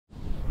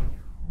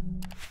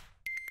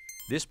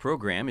This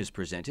program is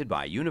presented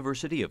by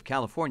University of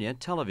California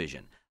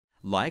Television.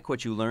 Like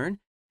what you learn?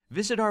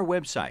 Visit our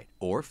website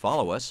or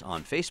follow us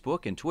on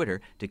Facebook and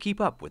Twitter to keep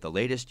up with the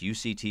latest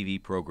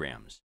UCTV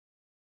programs.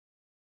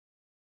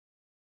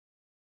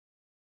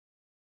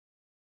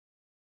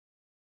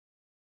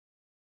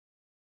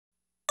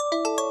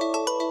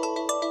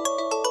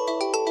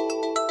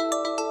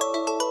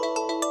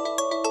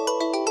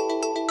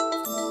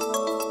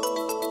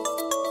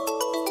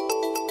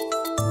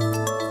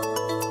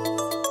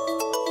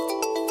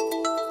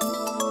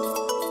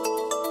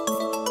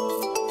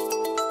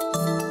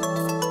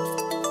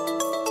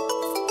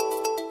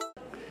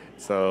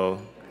 So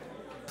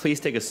please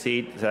take a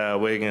seat.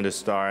 We're going to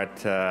start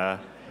the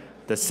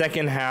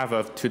second half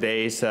of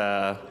today's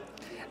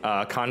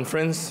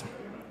conference.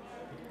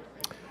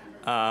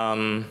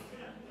 Every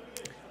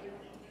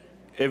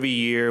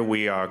year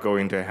we are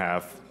going to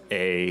have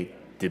a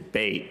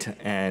debate,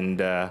 and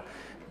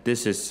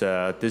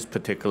this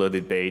particular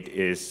debate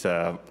is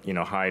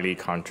highly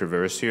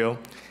controversial.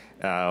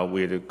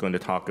 We're going to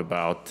talk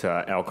about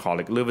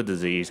alcoholic liver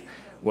disease,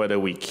 whether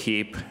we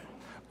keep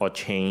or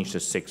change the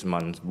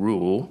 6-month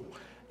rule.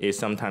 Is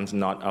sometimes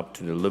not up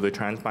to the liver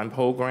transplant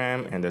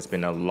program, and there's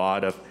been a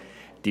lot of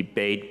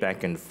debate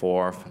back and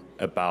forth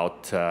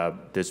about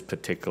this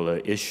particular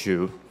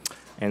issue.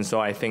 And so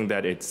I think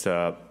that it's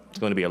going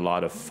to be a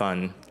lot of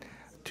fun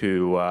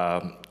to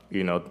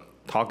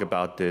talk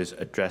about this,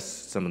 address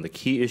some of the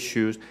key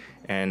issues,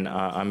 and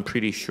I'm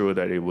pretty sure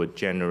that it would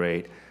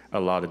generate a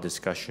lot of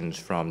discussions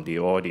from the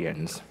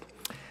audience.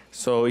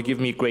 So it gives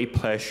me great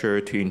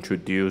pleasure to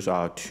introduce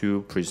our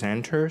two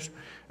presenters.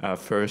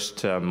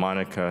 First,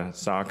 Monica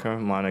Sarkar.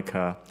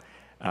 Monica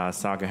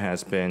Sarkar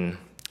has been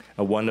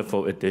a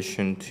wonderful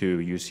addition to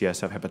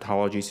UCSF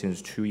Hepatology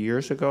since 2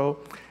 years ago,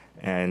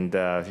 and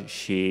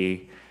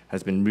she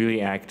has been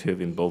really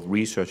active in both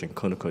research and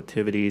clinical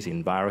activities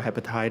in viral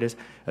hepatitis,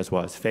 as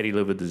well as fatty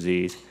liver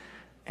disease.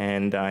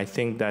 And I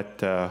think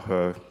that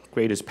her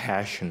greatest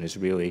passion is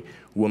really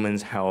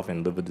women's health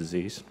and liver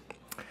disease.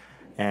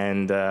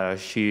 And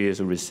she is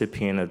a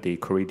recipient of the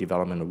Career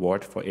Development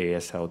Award for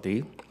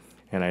AASLD.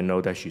 And I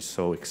know that she's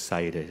so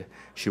excited.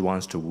 She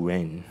wants to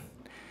win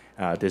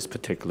this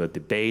particular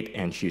debate,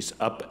 and she's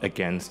up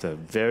against a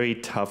very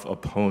tough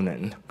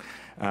opponent,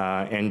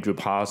 Andrew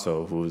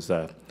Paso, who's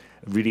a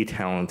really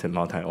talented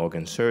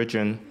multi-organ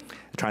surgeon,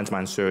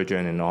 transplant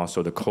surgeon, and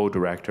also the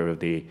co-director of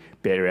the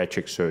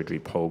bariatric surgery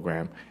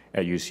program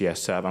at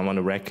UCSF. I want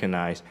to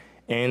recognize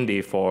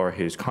Andy for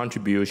his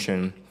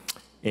contribution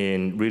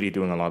in really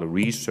doing a lot of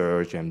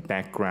research and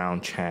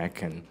background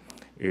check and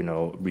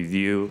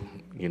review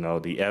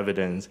the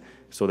evidence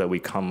so that we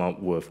come up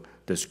with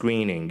the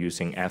screening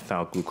using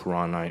ethyl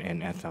glucuronide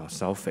and ethyl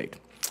sulfate.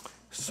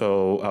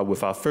 So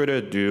without further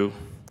ado,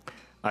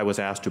 I was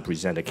asked to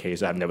present a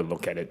case. I've never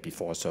looked at it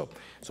before, so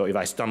if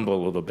I stumble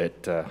a little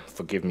bit,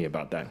 forgive me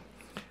about that.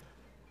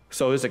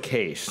 So it's a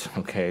case,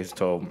 okay?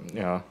 So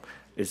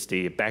it's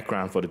the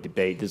background for the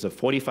debate. There's a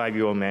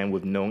 45-year-old man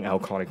with known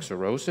alcoholic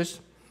cirrhosis.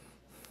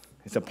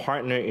 He's a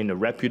partner in a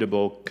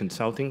reputable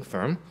consulting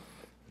firm.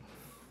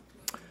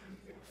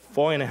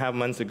 4.5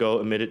 months ago,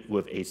 admitted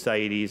with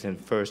ascites and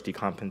first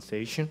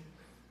decompensation,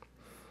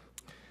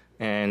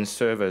 and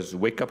served as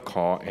wake-up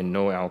call and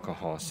no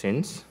alcohol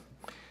since.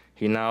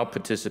 He now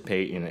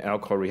participates in an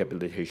alcohol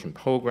rehabilitation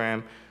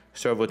program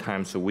several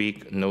times a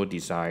week, no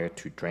desire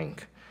to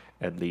drink,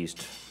 at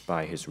least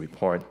by his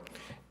report.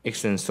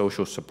 Excellent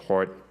social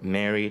support,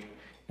 married,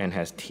 and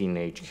has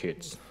teenage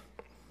kids.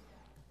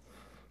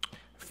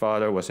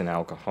 Father was an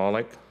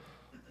alcoholic.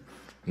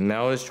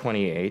 Mel is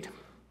 28.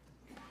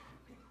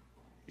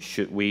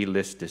 Should we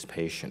list this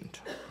patient?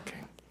 Okay.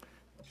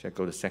 Should I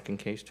go to the second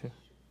case too?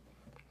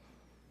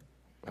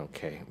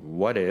 Okay.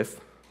 What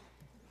if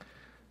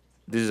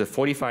this is a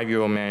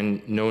 45-year-old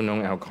man, no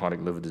known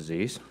alcoholic liver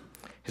disease.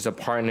 He's a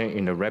partner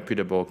in a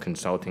reputable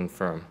consulting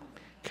firm.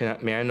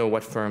 May I know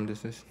what firm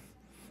this is?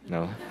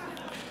 No?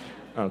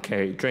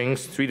 Okay,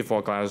 drinks 3 to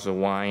 4 glasses of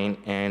wine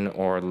and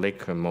or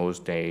liquor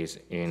most days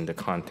in the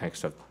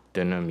context of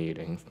dinner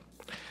meetings.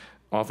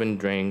 Often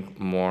drink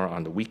more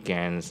on the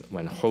weekends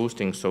when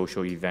hosting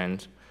social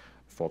events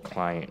for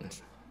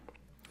clients.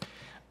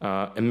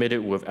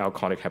 Admitted with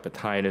alcoholic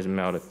hepatitis,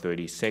 male at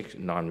 36,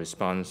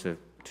 non-responsive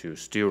to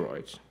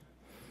steroids.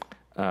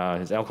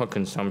 His alcohol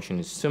consumption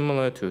is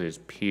similar to his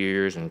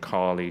peers and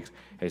colleagues.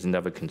 Has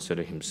never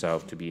considered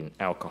himself to be an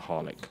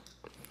alcoholic.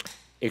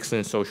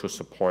 Excellent social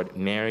support,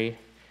 married,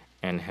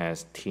 and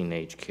has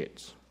teenage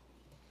kids.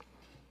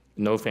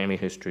 No family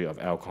history of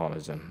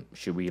alcoholism.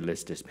 Should we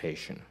list this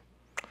patient?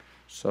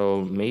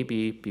 So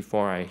maybe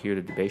before I hear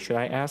the debate, should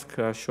I ask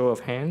a show of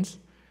hands?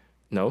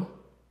 No?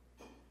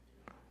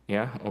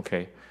 Yeah?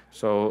 Okay.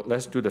 So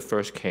let's do the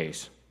first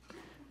case.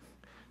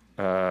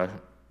 No,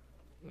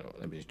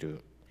 let me do.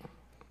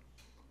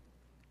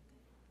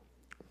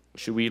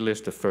 Should we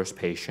list the first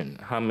patient?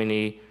 How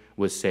many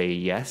would say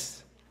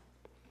yes?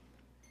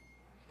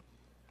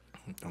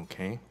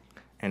 Okay.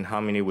 And how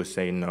many would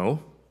say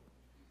no?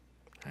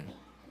 Okay.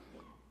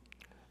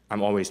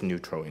 I'm always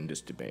neutral in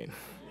this debate.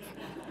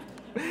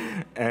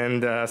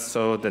 And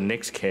so the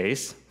next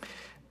case,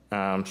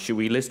 should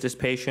we list this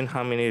patient?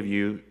 How many of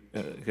you,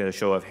 a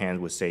show of hands,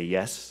 would say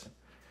yes?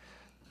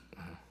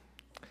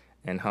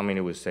 And how many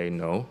would say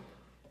no?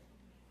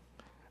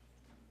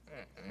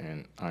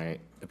 And I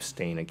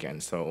abstain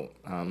again. So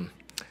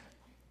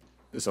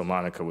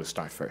Monica will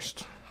start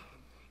first.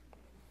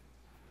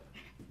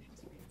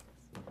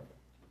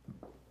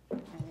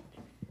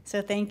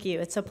 So thank you.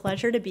 It's a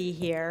pleasure to be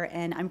here,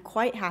 and I'm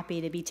quite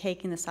happy to be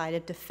taking the side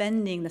of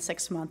defending the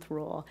 6-month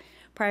rule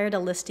prior to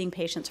listing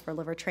patients for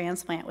liver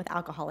transplant with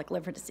alcoholic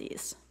liver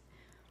disease.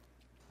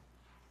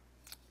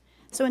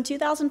 So in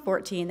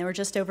 2014, there were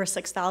just over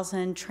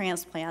 6,000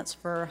 transplants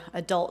for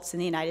adults in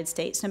the United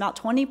States, and about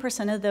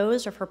 20% of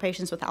those are for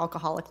patients with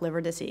alcoholic liver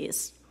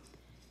disease.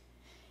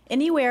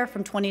 Anywhere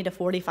from 20 to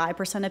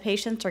 45% of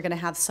patients are going to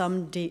have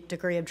some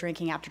degree of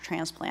drinking after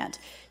transplant.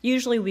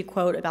 Usually we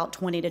quote about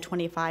 20 to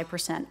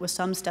 25%, with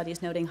some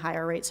studies noting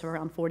higher rates of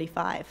around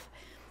 45.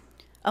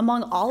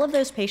 Among all of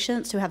those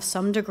patients who have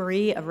some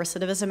degree of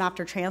recidivism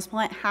after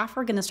transplant, half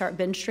are going to start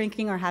binge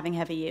drinking or having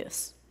heavy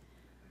use.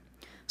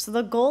 So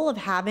the goal of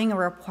having a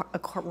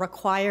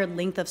required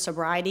length of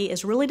sobriety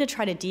is really to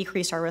try to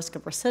decrease our risk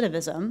of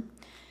recidivism,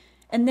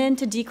 and then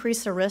to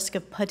decrease the risk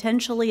of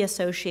potentially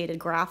associated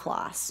graft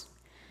loss.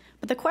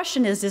 But the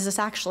question is, does this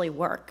actually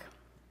work?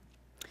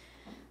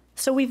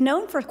 So we've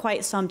known for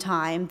quite some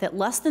time that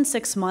less than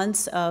 6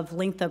 months of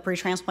length of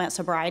pre-transplant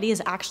sobriety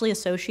is actually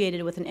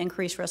associated with an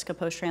increased risk of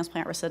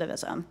post-transplant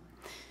recidivism.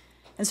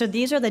 And so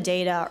these are the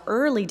data,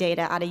 early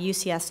data out of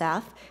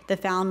UCSF, that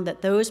found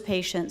that those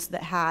patients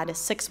that had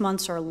 6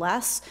 months or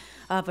less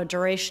of a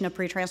duration of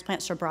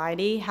pre-transplant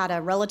sobriety had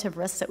a relative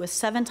risk that was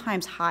 7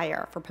 times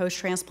higher for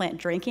post-transplant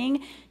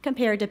drinking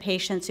compared to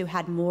patients who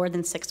had more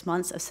than 6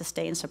 months of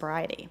sustained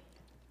sobriety.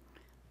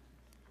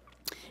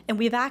 And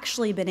we've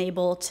actually been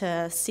able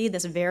to see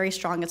this very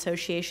strong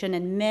association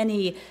in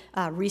many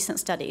recent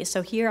studies.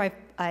 So here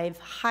I've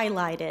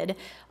highlighted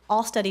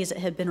all studies that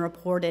have been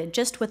reported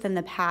just within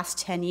the past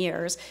 10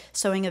 years,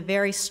 showing a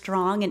very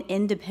strong and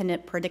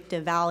independent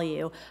predictive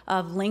value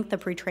of length of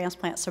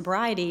pre-transplant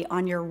sobriety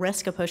on your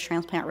risk of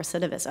post-transplant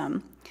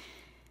recidivism.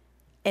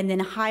 And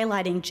then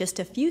highlighting just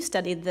a few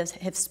studies that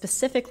have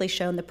specifically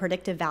shown the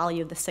predictive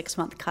value of the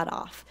 6-month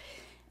cutoff.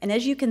 And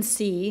as you can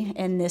see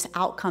in this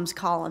outcomes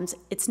columns,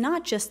 it's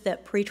not just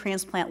that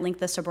pre-transplant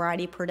length of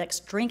sobriety predicts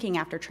drinking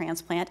after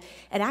transplant,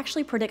 it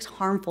actually predicts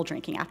harmful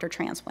drinking after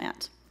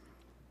transplant.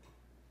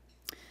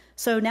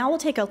 So now we'll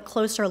take a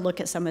closer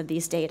look at some of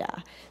these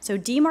data. So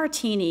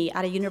DeMartini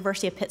out of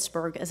University of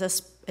Pittsburgh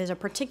is a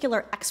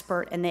particular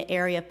expert in the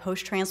area of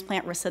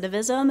post-transplant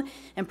recidivism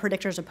and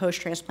predictors of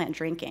post-transplant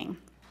drinking.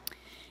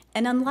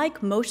 And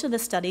unlike most of the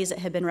studies that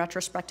have been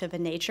retrospective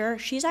in nature,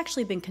 she's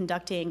actually been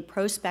conducting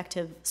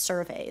prospective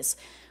surveys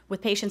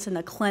with patients in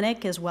the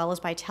clinic as well as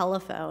by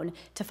telephone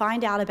to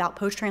find out about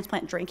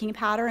post-transplant drinking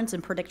patterns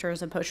and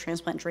predictors of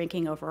post-transplant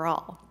drinking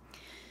overall.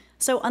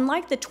 So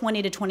unlike the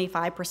 20 to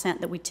 25%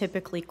 that we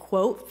typically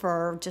quote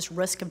for just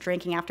risk of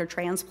drinking after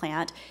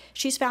transplant,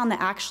 she's found that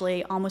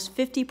actually almost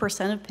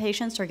 50% of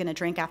patients are going to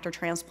drink after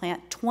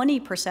transplant.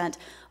 20%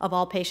 of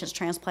all patients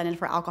transplanted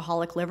for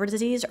alcoholic liver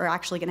disease are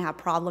actually going to have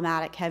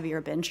problematic,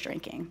 heavier binge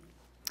drinking.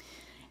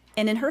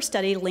 And in her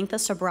study, length of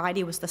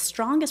sobriety was the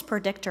strongest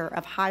predictor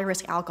of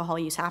high-risk alcohol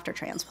use after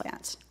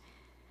transplant.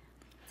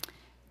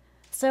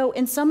 So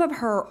in some of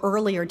her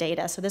earlier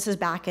data, so this is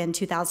back in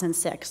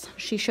 2006,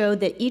 she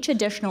showed that each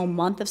additional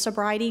month of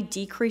sobriety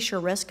decreased your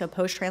risk of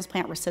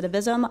post-transplant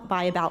recidivism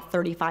by about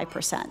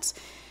 35%.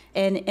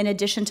 And in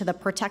addition to the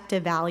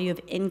protective value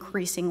of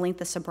increasing length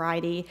of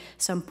sobriety,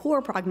 some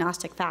poor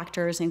prognostic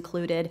factors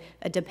included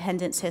a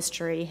dependence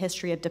history,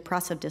 history of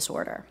depressive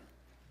disorder.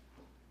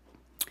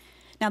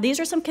 Now, these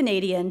are some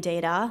Canadian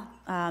data,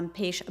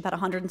 about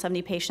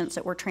 170 patients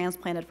that were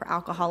transplanted for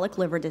alcoholic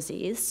liver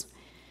disease.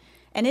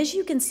 And as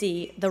you can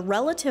see, the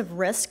relative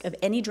risk of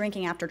any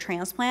drinking after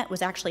transplant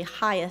was actually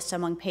highest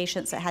among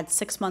patients that had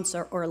 6 months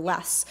or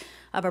less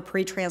of a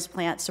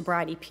pre-transplant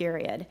sobriety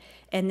period.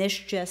 And this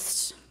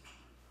just,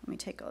 let me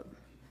take a,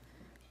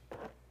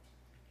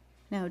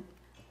 no,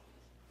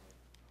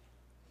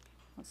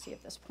 let's see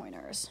if this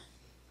pointer's.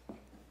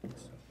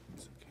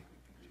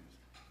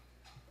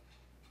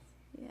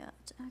 Yeah,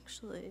 it's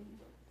actually,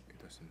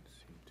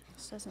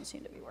 this doesn't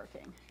seem to be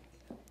working.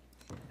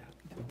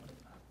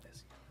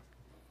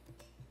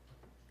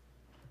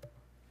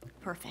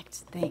 Perfect,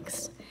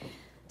 thanks.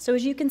 So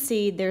as you can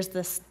see, there's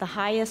the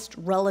highest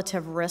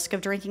relative risk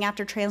of drinking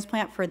after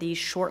transplant for these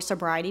short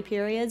sobriety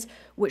periods,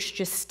 which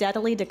just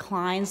steadily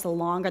declines the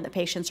longer the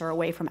patients are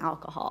away from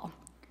alcohol.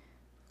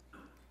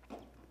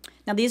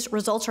 Now these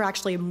results are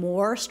actually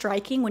more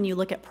striking when you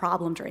look at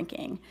problem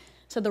drinking.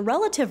 So the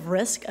relative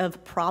risk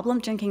of problem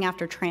drinking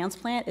after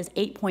transplant is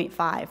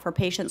 8.5 for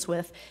patients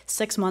with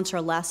 6 months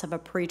or less of a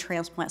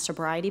pre-transplant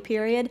sobriety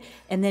period,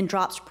 and then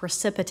drops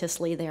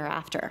precipitously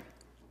thereafter.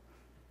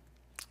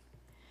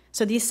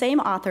 So these same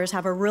authors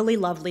have a really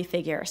lovely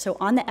figure. So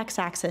on the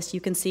x-axis,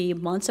 you can see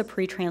months of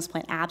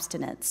pre-transplant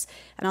abstinence.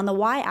 And on the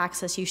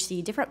y-axis, you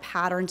see different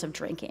patterns of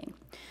drinking.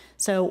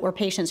 So or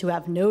patients who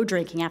have no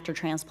drinking after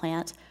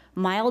transplant,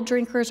 mild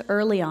drinkers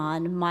early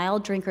on,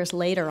 mild drinkers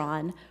later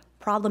on,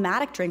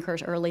 problematic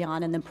drinkers early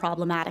on, and then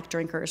problematic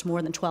drinkers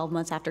more than 12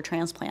 months after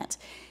transplant.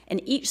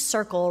 And each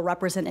circle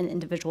represents an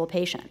individual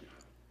patient.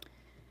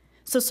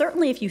 So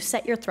certainly if you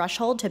set your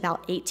threshold to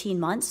about 18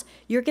 months,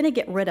 you're going to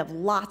get rid of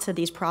lots of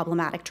these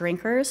problematic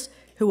drinkers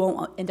who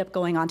won't end up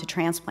going on to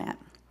transplant.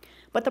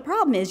 But the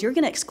problem is you're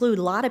going to exclude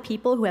a lot of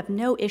people who have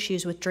no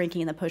issues with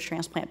drinking in the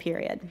post-transplant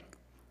period.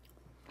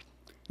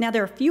 Now,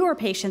 there are fewer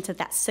patients at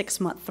that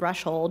 6-month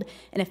threshold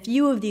and a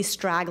few of these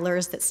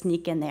stragglers that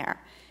sneak in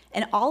there.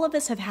 And all of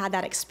us have had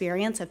that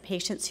experience of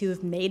patients who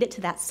have made it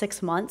to that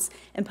 6 months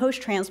and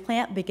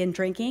post-transplant begin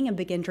drinking and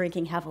begin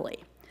drinking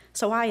heavily.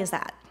 So why is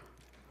that?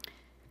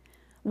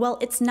 Well,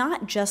 it's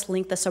not just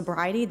length of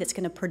sobriety that's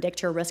going to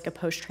predict your risk of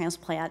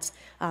post-transplant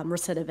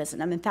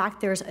recidivism. In fact,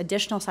 there's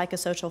additional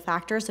psychosocial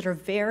factors that are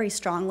very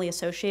strongly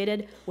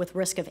associated with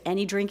risk of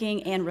any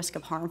drinking and risk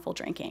of harmful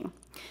drinking.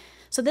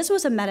 So this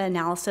was a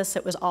meta-analysis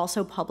that was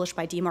also published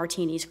by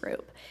DeMartini's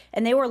group,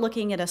 and they were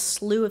looking at a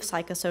slew of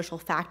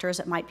psychosocial factors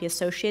that might be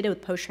associated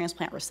with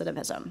post-transplant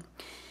recidivism.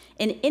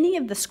 And any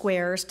of the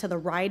squares to the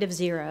right of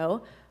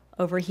 0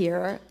 over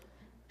here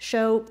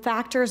show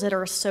factors that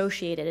are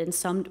associated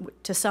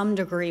to some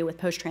degree with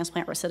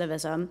post-transplant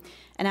recidivism,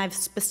 and I've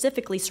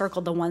specifically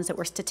circled the ones that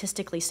were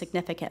statistically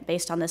significant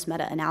based on this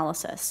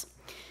meta-analysis.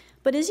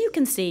 But as you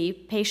can see,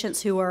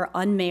 patients who are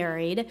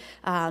unmarried,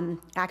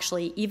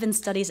 actually even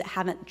studies that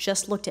haven't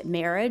just looked at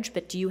marriage,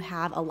 but do you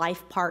have a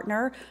life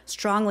partner,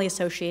 strongly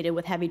associated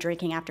with heavy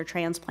drinking after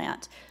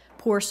transplant.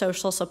 Poor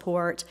social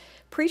support.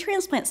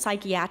 Pre-transplant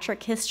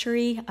psychiatric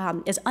history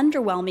is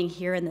underwhelming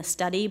here in the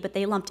study, but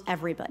they lumped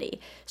everybody.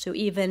 So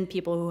even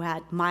people who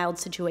had mild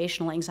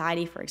situational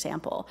anxiety, for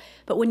example.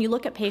 But when you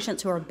look at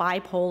patients who are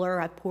bipolar,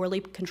 have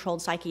poorly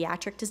controlled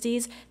psychiatric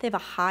disease, they have a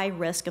high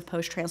risk of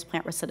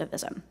post-transplant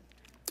recidivism.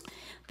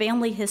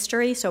 Family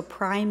history, so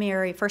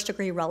primary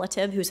first-degree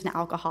relative who's an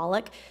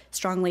alcoholic,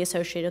 strongly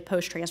associated with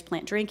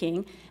post-transplant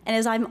drinking, and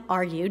as I've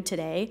argued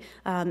today,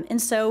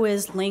 and so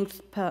is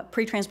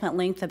pre-transplant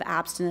length of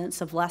abstinence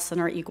of less than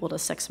or equal to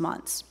 6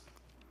 months.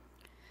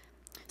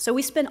 So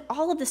we spend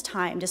all of this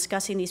time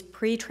discussing these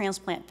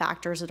pre-transplant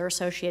factors that are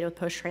associated with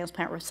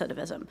post-transplant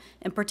recidivism,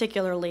 and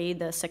particularly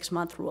the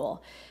 6-month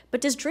rule. But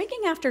does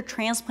drinking after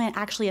transplant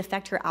actually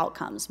affect your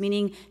outcomes?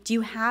 Meaning, do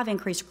you have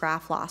increased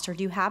graft loss or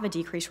do you have a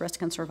decreased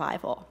risk in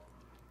survival?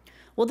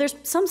 Well, there's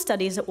some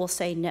studies that will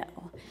say no.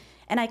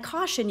 And I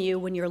caution you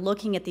when you're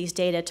looking at these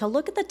data to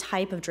look at the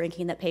type of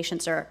drinking that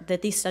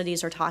these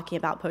studies are talking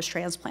about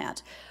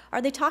post-transplant.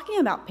 Are they talking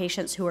about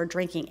patients who are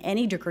drinking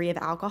any degree of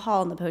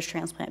alcohol in the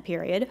post-transplant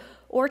period,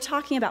 or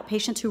talking about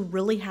patients who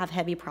really have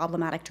heavy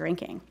problematic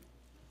drinking?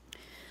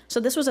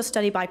 So this was a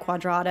study by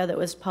Quadrada that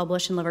was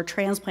published in Liver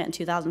Transplant in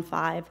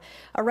 2005,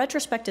 a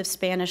retrospective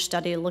Spanish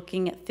study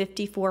looking at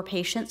 54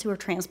 patients who were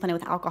transplanted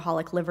with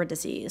alcoholic liver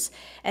disease,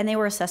 and they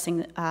were assessing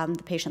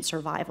the patient's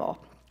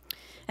survival.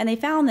 And they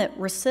found that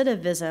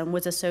recidivism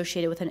was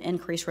associated with an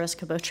increased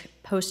risk of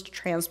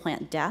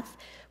post-transplant death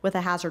with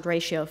a hazard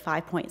ratio of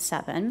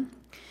 5.7.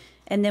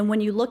 And then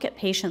when you look at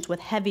patients with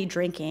heavy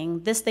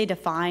drinking, this they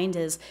defined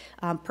as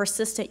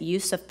persistent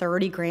use of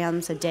 30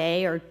 grams a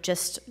day or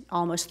just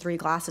almost 3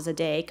 glasses a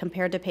day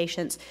compared to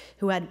patients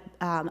who had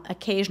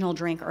occasional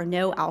drink or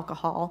no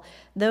alcohol.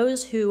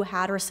 Those who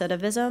had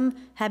recidivism,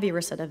 heavy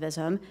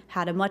recidivism,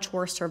 had a much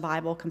worse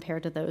survival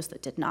compared to those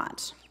that did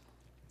not.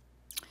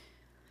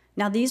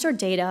 Now, these are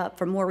data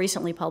from more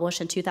recently published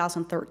in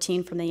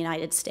 2013 from the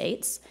United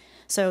States.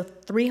 So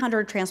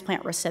 300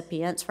 transplant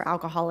recipients for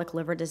alcoholic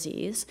liver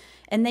disease,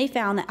 and they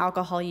found that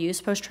alcohol use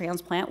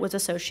post-transplant was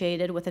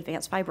associated with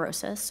advanced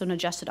fibrosis, so an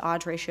adjusted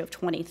odds ratio of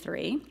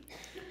 23.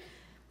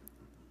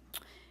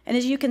 And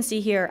as you can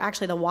see here,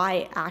 actually the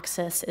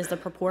y-axis is the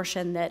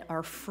proportion that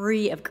are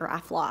free of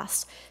graft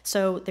loss.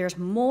 So there's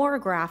more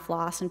graft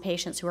loss in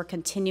patients who are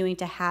continuing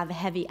to have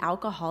heavy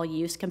alcohol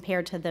use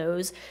compared to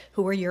those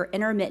who are your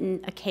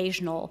intermittent,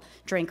 occasional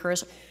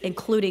drinkers,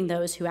 including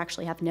those who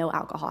actually have no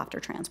alcohol after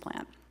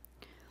transplant.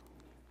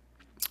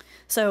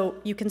 So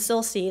you can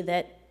still see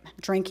that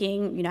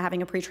drinking,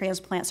 having a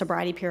pre-transplant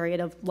sobriety period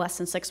of less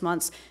than 6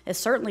 months is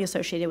certainly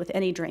associated with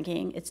any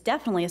drinking. It's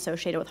definitely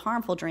associated with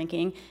harmful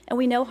drinking, and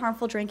we know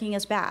harmful drinking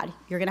is bad.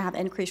 You're going to have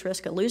increased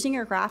risk of losing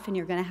your graft, and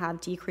you're going to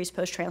have decreased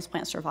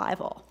post-transplant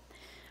survival.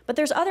 But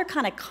there's other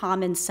kind of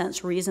common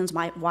sense reasons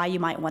why you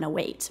might want to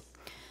wait.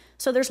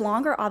 So there's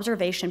longer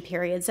observation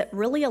periods that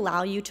really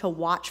allow you to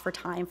watch for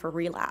time for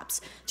relapse.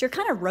 So you're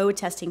kind of road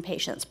testing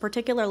patients,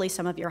 particularly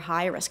some of your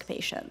high-risk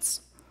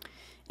patients.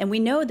 And we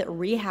know that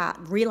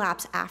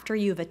relapse after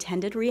you've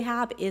attended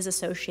rehab is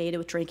associated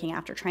with drinking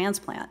after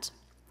transplant.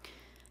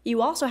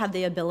 You also have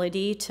the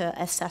ability to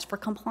assess for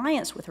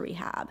compliance with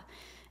rehab,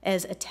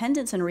 as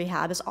attendance in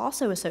rehab is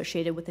also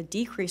associated with a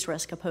decreased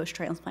risk of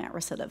post-transplant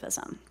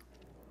recidivism.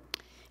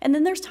 And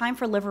then there's time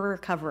for liver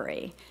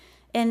recovery.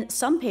 And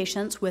some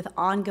patients with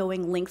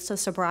ongoing lengths of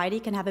sobriety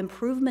can have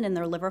improvement in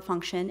their liver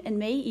function and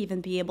may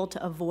even be able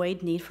to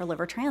avoid need for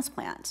liver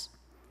transplant.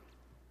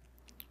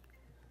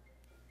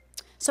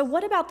 So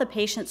what about the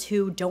patients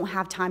who don't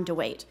have time to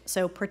wait?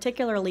 So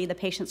particularly the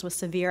patients with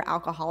severe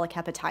alcoholic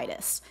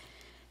hepatitis.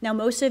 Now,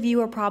 most of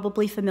you are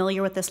probably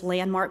familiar with this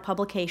landmark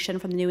publication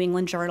from the New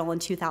England Journal in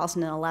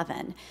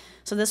 2011.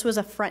 So this was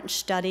a French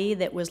study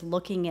that was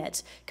looking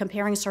at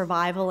comparing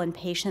survival in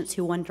patients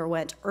who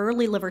underwent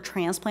early liver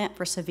transplant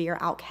for severe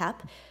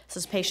ALK-HEP. This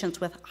is patients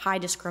with high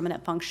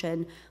discriminant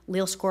function,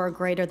 allele score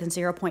greater than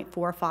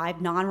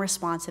 0.45,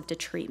 non-responsive to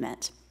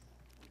treatment.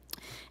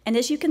 And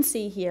as you can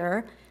see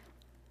here,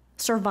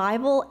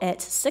 survival at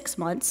 6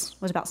 months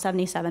was about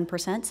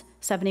 77%,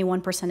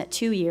 71% at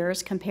 2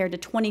 years, compared to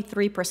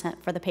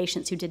 23% for the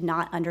patients who did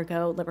not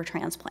undergo liver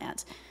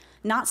transplant.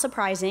 Not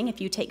surprising, if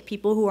you take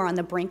people who are on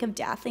the brink of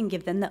death and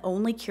give them the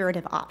only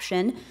curative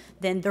option,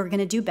 then they're going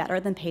to do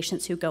better than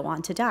patients who go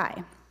on to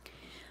die.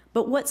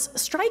 But what's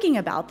striking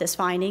about this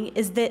finding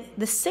is that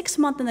the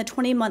 6-month and the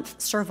 20-month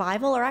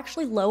survival are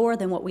actually lower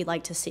than what we'd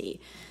like to see.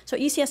 So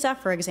ECSF,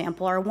 for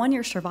example, our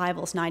 1-year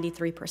survival is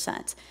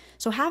 93%.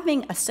 So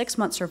having a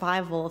 6-month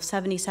survival of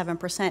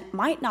 77%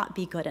 might not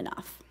be good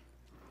enough.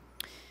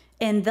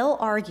 And they'll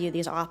argue,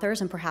 these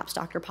authors, and perhaps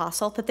Dr.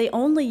 Posselt, that they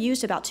only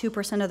used about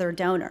 2% of their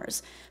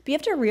donors. But you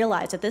have to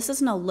realize that this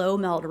isn't a low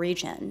MELD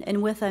region.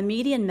 And with a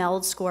median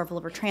MELD score of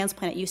liver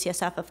transplant at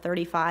UCSF of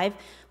 35,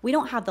 we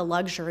don't have the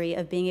luxury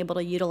of being able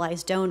to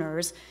utilize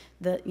donors,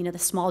 the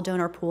small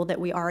donor pool that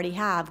we already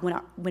have,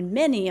 when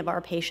many of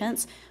our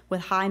patients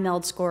with high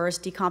MELD scores,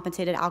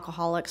 decompensated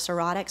alcoholics,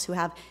 cirrhotics, who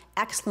have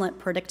excellent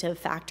predictive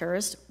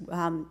factors,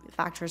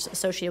 factors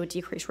associated with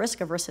decreased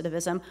risk of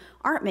recidivism,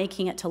 aren't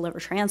making it to liver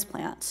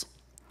transplants.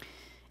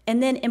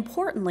 And then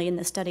importantly in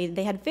this study,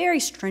 they had very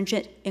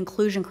stringent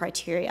inclusion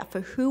criteria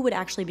for who would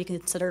actually be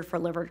considered for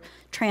liver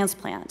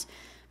transplant.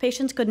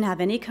 Patients couldn't have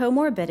any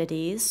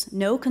comorbidities,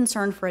 no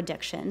concern for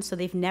addiction, so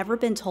they've never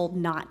been told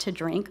not to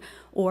drink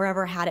or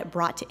ever had it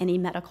brought to any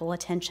medical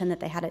attention that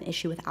they had an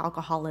issue with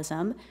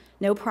alcoholism,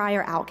 no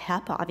prior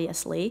ALK-HEP,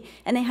 obviously,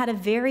 and they had a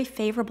very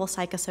favorable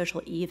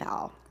psychosocial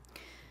eval.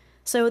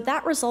 So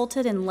that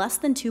resulted in less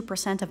than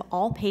 2% of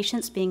all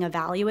patients being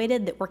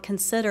evaluated that were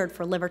considered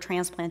for liver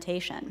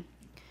transplantation.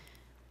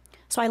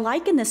 So I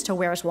liken this to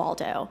Where's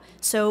Waldo.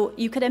 So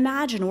you could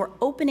imagine we're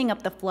opening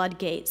up the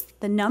floodgates.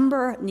 The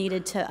number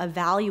needed to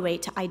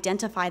evaluate to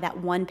identify that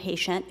one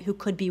patient who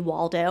could be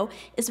Waldo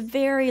is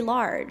very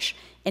large.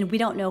 And we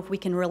don't know if we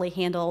can really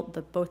handle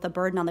both the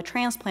burden on the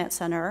transplant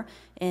center,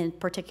 in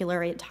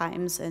particular at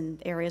times in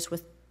areas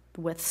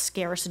with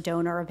scarce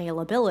donor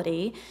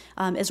availability,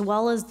 as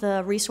well as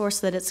the resource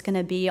that it's going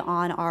to be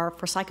on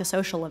for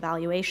psychosocial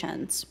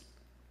evaluations.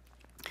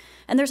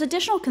 And there's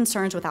additional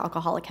concerns with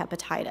alcoholic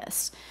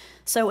hepatitis.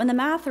 So in the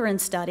Matherin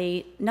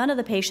study, none of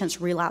the patients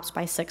relapsed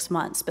by 6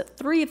 months, but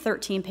 3 of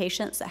 13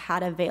 patients that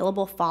had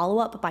available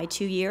follow-up by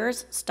 2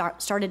 years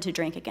started to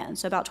drink again,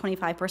 so about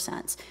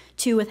 25%,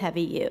 2 with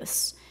heavy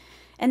use.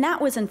 And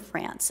that was in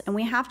France, and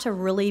we have to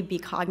really be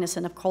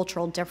cognizant of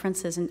cultural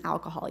differences in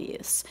alcohol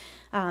use.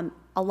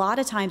 A lot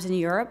of times in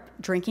Europe,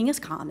 drinking is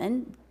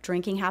common.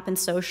 Drinking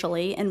happens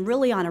socially and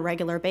really on a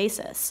regular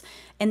basis.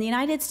 In the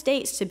United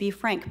States, to be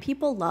frank,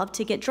 people love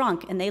to get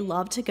drunk and they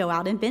love to go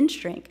out and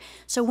binge drink.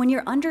 So when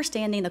you're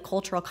understanding the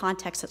cultural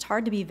context, it's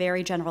hard to be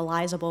very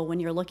generalizable when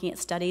you're looking at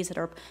studies that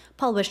are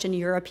published in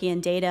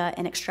European data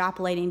and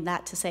extrapolating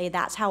that to say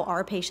that's how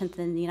our patients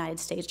in the United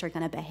States are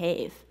going to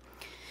behave.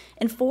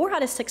 And 4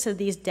 out of 6 of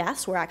these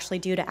deaths were actually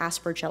due to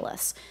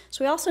aspergillus.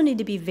 So we also need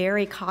to be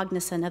very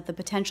cognizant of the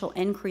potential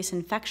increased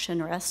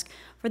infection risk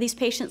for these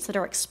patients that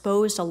are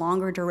exposed to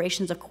longer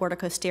durations of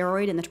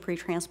corticosteroid in the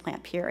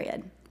pre-transplant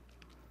period.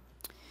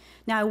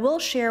 Now, I will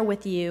share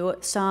with you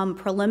some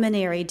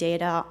preliminary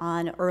data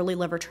on early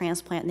liver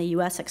transplant in the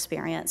US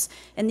experience,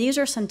 and these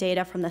are some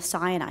data from the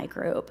Sinai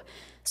group.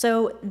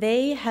 So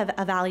they have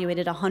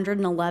evaluated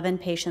 111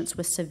 patients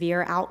with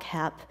severe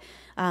ALK-HEP,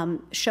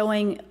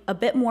 showing a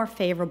bit more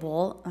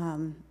favorable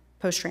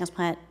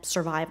post-transplant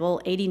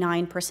survival,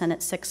 89%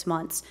 at 6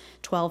 months,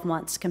 12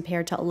 months,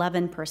 compared to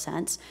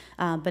 11%.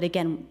 But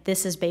again,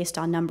 this is based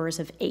on numbers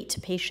of 8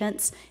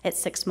 patients at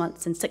 6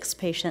 months and 6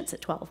 patients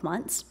at 12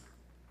 months.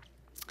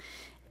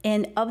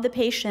 And of the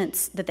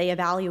patients that they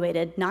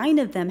evaluated, 9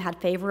 of them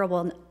had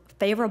favorable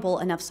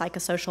enough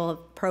psychosocial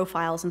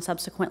profiles and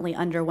subsequently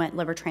underwent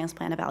liver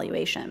transplant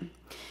evaluation.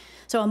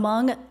 So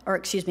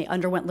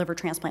underwent liver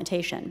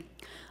transplantation.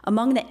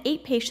 Among the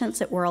 8 patients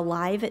that were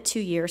alive at 2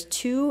 years,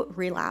 2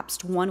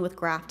 relapsed, 1 with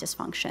graft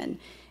dysfunction.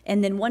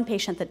 And then 1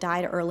 patient that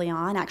died early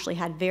on actually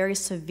had very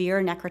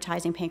severe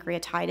necrotizing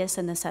pancreatitis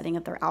in the setting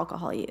of their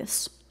alcohol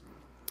use.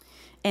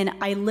 And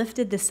I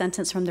lifted this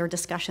sentence from their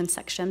discussion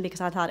section because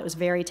I thought it was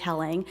very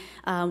telling,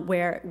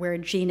 where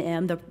Jean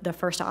M., the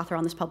first author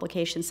on this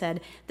publication,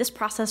 said, "This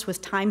process was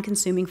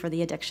time-consuming for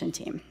the addiction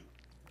team."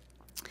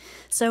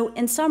 So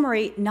in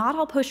summary, not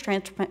all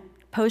post-transplant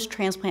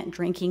post-transplant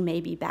drinking may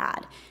be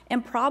bad,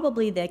 and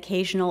probably the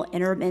occasional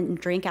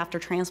intermittent drink after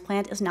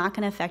transplant is not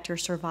going to affect your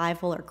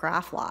survival or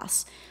graft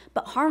loss.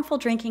 But harmful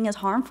drinking is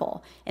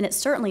harmful, and it's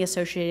certainly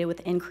associated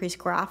with increased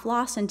graft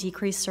loss and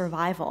decreased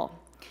survival.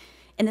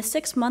 And the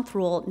 6-month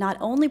rule not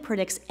only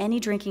predicts any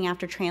drinking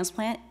after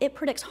transplant, it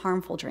predicts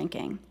harmful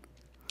drinking.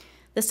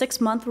 The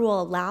 6-month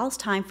rule allows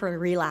time for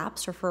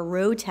relapse or for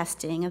road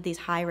testing of these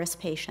high-risk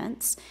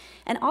patients,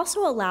 and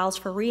also allows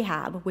for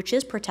rehab, which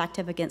is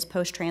protective against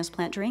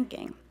post-transplant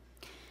drinking.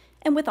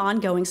 And with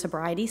ongoing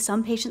sobriety,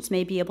 some patients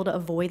may be able to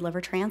avoid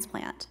liver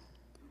transplant.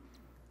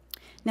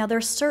 Now, there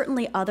are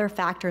certainly other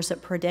factors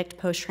that predict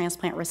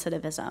post-transplant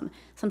recidivism,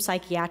 some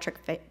psychiatric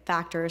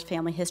factors,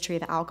 family history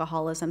of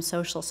alcoholism,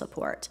 social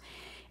support.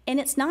 And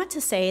it's not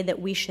to say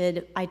that we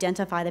should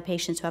identify the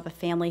patients who have a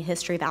family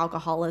history of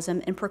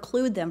alcoholism and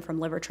preclude them from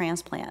liver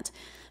transplant,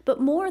 but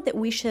more that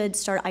we should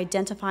start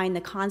identifying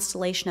the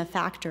constellation of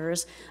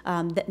factors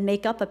that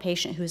make up a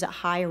patient who's at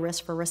high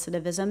risk for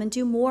recidivism and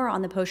do more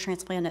on the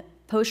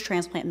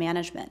post-transplant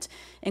management,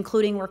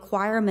 including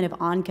requirement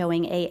of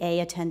ongoing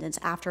AA attendance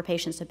after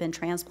patients have been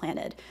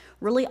transplanted,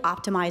 really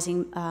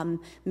optimizing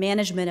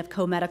management of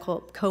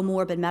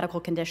comorbid medical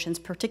conditions,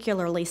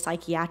 particularly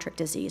psychiatric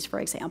disease,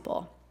 for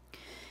example.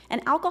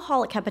 And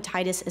alcoholic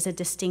hepatitis is a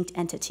distinct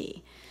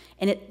entity,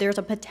 and there's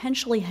a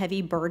potentially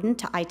heavy burden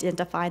to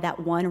identify that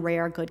one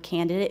rare good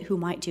candidate who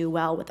might do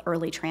well with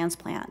early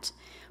transplant,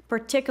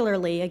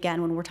 particularly,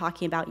 again, when we're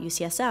talking about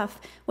UCSF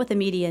with a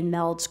median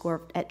MELD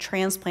score at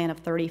transplant of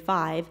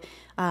 35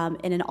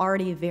 in an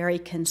already very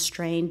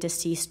constrained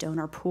deceased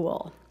donor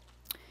pool.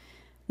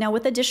 Now,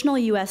 with additional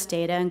U.S.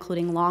 data,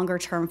 including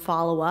longer-term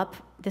follow-up,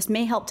 this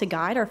may help to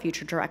guide our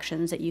future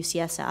directions at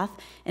UCSF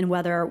and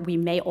whether we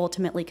may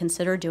ultimately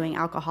consider doing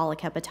alcoholic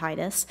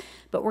hepatitis,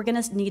 but we're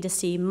going to need to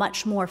see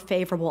much more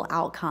favorable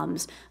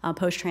outcomes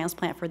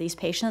post-transplant for these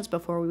patients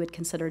before we would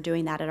consider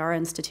doing that at our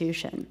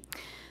institution.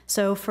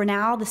 So for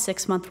now, the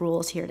 6-month rule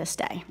is here to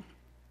stay.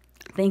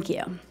 Thank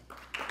you.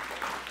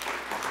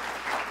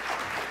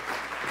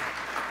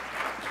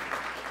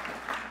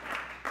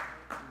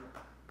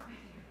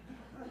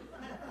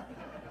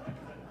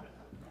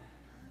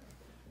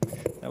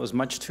 That was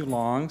much too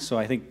long, so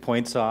I think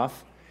points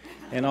off.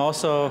 And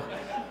also,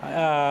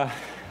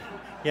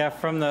 yeah,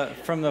 from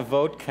the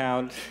vote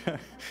count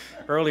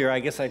earlier,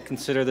 I guess I'd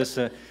consider this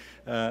a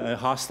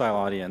hostile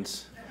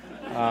audience.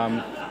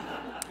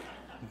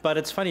 But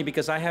it's funny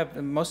because I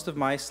have, most of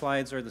my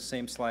slides are the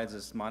same slides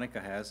as Monica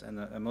has,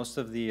 and most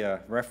of the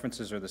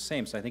references are the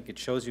same, so I think it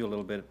shows you a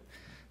little bit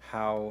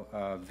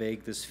how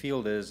vague this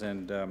field is,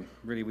 and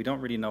really, we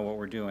don't really know what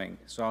we're doing.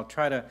 So I'll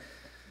try to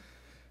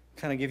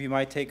kind of give you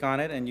my take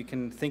on it, and you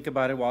can think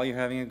about it while you're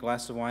having a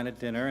glass of wine at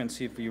dinner and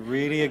see if you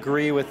really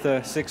agree with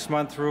the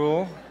 6-month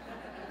rule.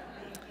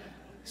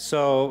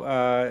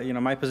 So, you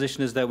know, my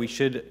position is that we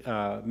should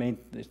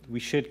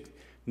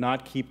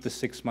not keep the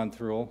 6-month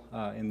rule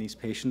in these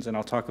patients, and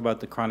I'll talk about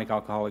the chronic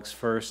alcoholics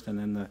first, and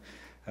then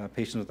the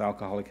patients with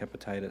alcoholic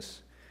hepatitis.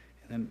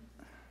 And then,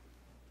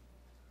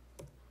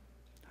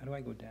 how do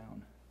I go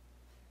down?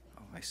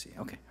 Oh, I see.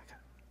 Okay.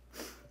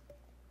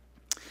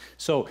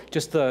 So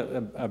just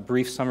a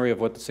brief summary of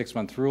what the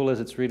 6-month rule is.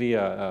 It's really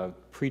a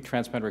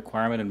pre-transplant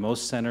requirement in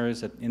most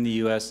centers in the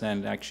US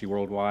and actually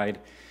worldwide.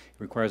 It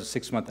requires a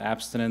 6-month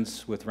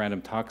abstinence with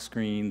random tox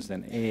screens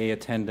and AA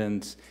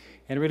attendance.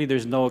 And really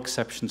there's no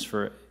exceptions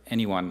for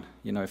anyone.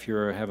 You know, if you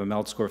have a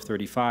MELD score of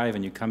 35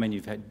 and you come in,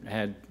 you've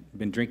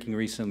been drinking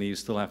recently, you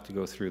still have to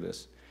go through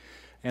this.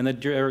 And the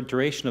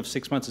duration of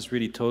 6 months is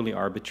really totally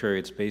arbitrary.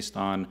 It's based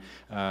on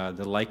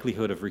the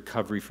likelihood of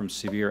recovery from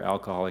severe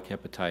alcoholic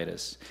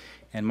hepatitis.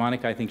 And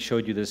Monica, I think,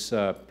 showed you this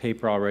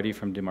paper already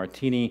from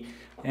DeMartini.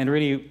 And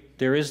really,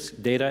 there is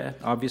data.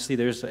 Obviously,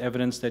 there's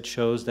evidence that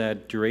shows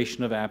that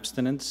duration of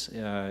abstinence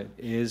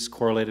is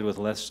correlated with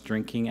less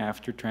drinking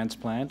after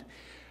transplant.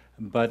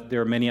 But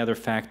there are many other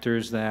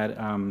factors that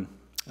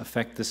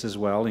affect this as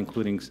well,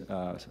 including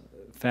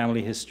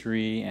family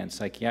history and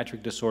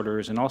psychiatric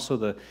disorders. And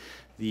also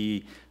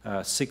the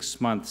 6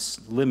 months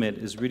limit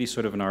is really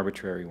sort of an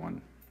arbitrary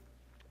one.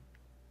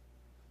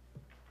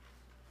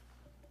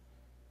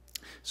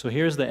 So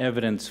here's the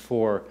evidence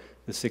for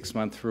the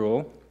 6-month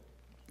rule.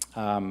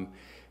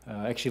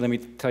 Actually, let me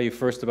tell you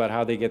first about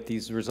how they get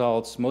these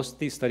results. Most of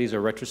these studies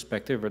are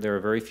retrospective, or there are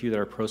very few that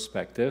are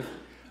prospective.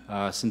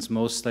 Since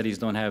most studies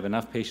don't have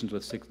enough patients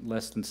with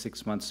less than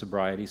 6 months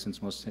sobriety,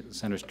 since most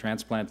centers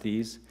transplant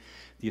these.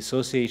 The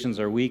associations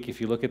are weak.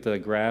 If you look at the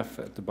graph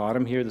at the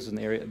bottom here, this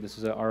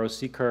is an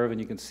ROC curve,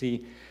 and you can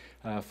see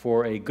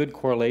for a good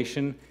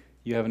correlation,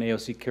 you have an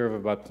AOC curve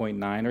of about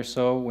 0.9 or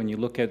so. When you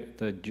look at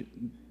the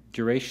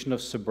duration of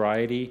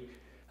sobriety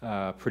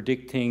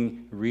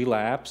predicting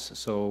relapse,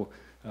 so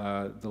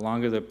the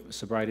longer the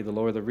sobriety, the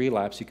lower the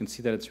relapse, you can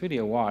see that it's really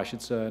a wash.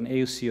 It's an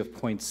AUC of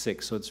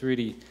 0.6, so it's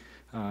really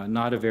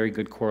not a very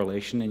good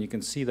correlation, and you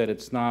can see that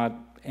it's not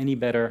any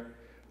better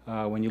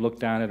when you look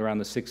down at around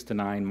the 6 to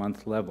 9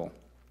 month level.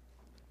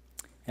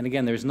 And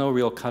again, there's no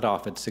real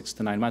cutoff at 6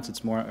 to 9 months.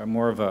 It's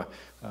more of a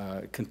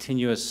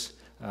continuous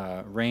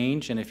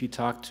range, and if you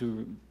talk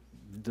to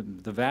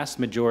the vast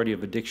majority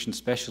of addiction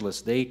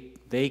specialists,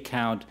 they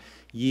count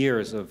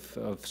years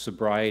of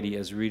sobriety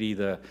as really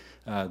the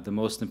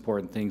most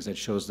important things that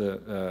shows the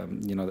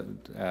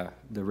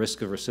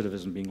risk of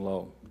recidivism being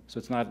low. So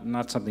it's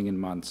not something in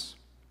months.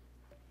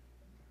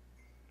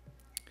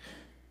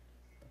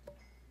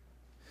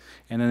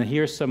 And then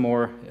here's some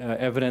more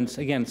evidence.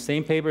 Again,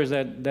 same papers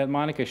that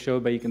Monica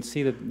showed, but you can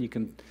see that you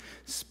can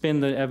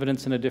spin the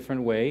evidence in a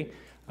different way.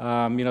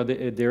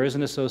 There is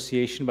an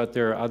association, but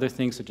there are other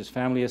things such as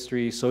family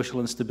history,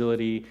 social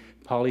instability,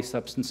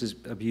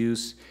 polysubstance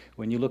abuse.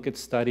 When you look at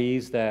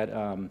studies that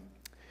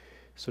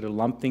sort of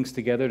lump things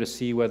together to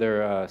see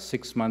whether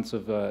 6 months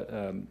of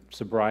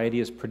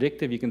sobriety is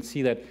predictive, you can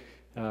see that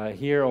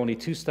here only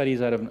 2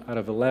 studies out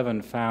of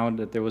 11 found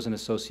that there was an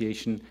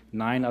association.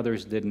 9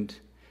 others didn't.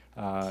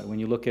 When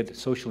you look at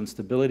social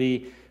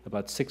instability,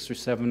 about 6 or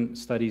 7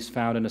 studies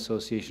found an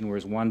association,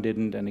 whereas 1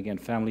 didn't. And again,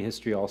 family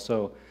history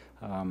also.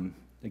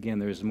 Again,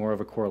 there's more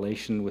of a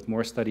correlation with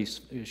more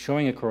studies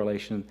showing a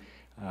correlation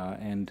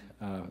and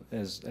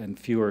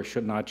fewer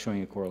not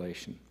showing a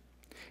correlation.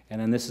 And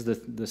then this is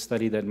the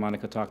study that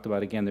Monica talked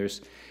about. Again,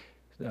 there's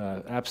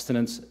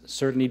abstinence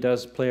certainly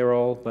does play a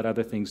role, but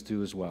other things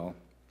do as well.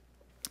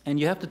 And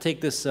you have to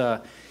take this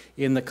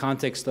in the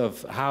context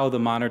of how the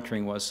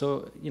monitoring was.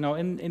 So,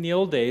 in the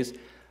old days,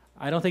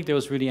 I don't think there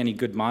was really any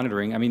good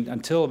monitoring. I mean,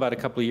 until about a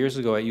couple of years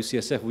ago at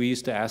UCSF, we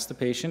used to ask the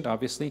patient,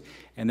 obviously,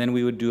 and then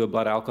we would do a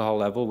blood alcohol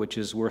level, which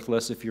is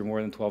worthless if you're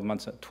more than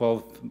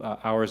 12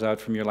 hours out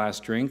from your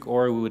last drink,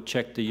 or we would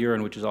check the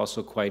urine, which is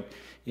also quite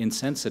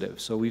insensitive.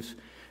 So we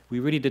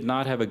really did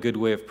not have a good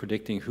way of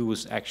predicting who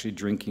was actually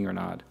drinking or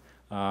not.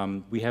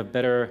 We have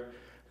better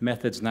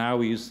methods now.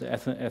 We use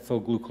ethyl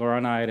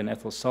glucuronide and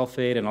ethyl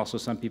sulfate, and also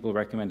some people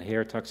recommend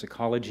hair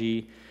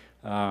toxicology.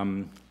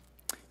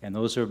 And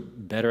those are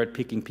better at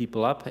picking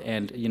people up.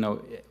 And,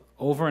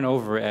 over and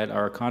over at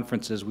our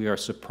conferences, we are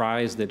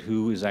surprised at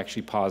who is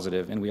actually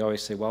positive. And we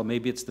always say, well,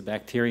 maybe it's the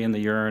bacteria in the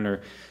urine or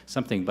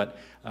something. But,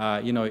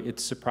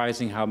 it's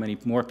surprising how many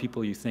more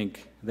people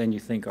than you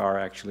think are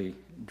actually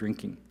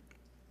drinking.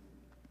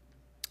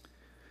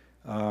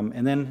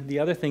 And then the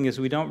other thing is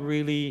we don't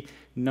really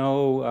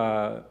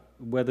know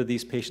whether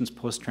these patients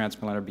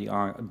post-transplant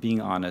are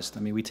being honest. I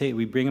mean,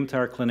 we bring them to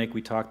our clinic,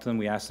 we talk to them,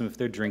 we ask them if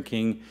they're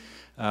drinking,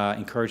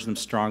 encourage them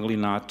strongly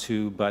not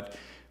to, but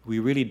we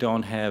really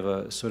don't have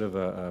a sort of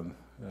a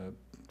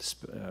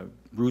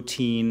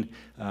routine,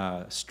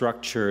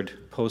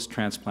 structured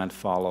post-transplant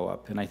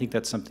follow-up. And I think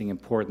that's something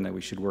important that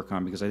we should work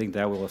on, because I think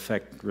that will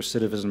affect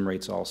recidivism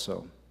rates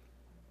also.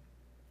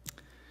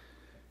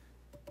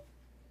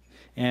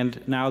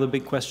 And now the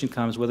big question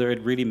comes whether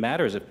it really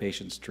matters if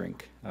patients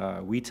drink.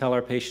 We tell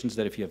our patients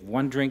that if you have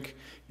 1 drink,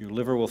 your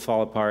liver will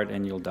fall apart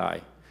and you'll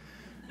die,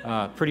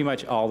 pretty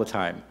much all the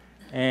time.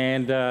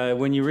 And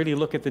when you really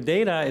look at the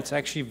data, it's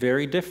actually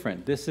very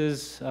different. This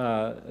is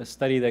a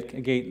study that,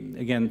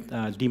 again,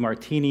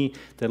 DiMartini,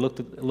 that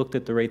looked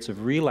at the rates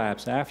of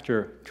relapse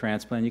after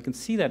transplant. You can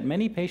see that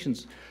many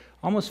patients,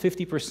 almost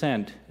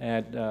 50%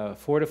 at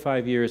 4 to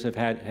 5 years,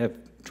 have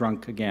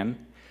drunk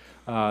again.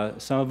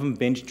 Some of them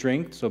binge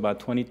drink, so about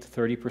 20 to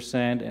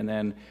 30%, and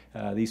then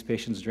these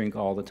patients drink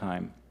all the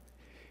time.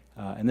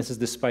 And this is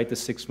despite the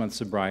 6-month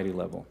sobriety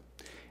level.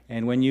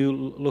 And when you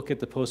look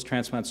at the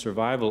post-transplant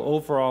survival,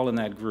 overall in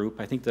that group,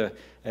 I think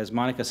as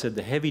Monica said,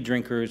 the heavy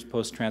drinkers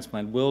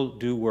post-transplant will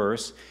do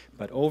worse,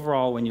 but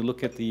overall when you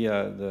look at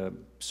the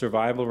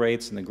survival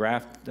rates and the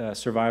graft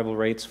survival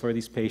rates for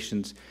these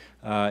patients,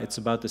 it's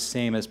about the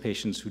same as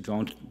patients who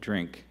don't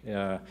drink.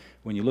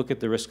 When you look at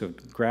the risk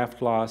of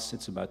graft loss,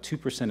 it's about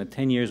 2% at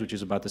 10 years, which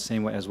is about the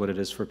same as what it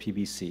is for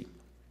PBC.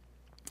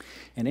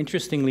 And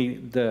interestingly,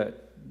 the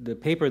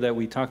paper that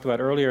we talked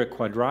about earlier at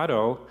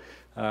Quadrado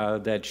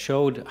that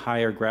showed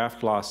higher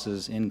graft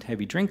losses in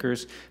heavy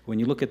drinkers, when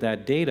you look at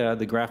that data,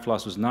 the graft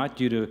loss was not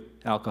due to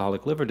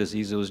alcoholic liver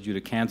disease, it was due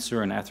to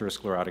cancer and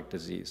atherosclerotic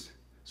disease.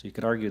 So you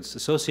could argue it's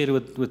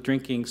associated with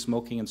drinking,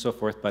 smoking, and so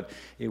forth, but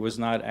it was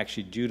not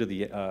actually due to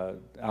the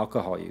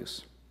alcohol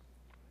use.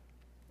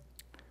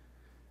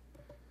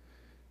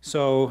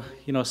 So,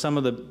 some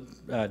of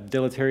the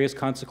deleterious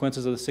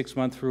consequences of the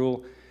 6-month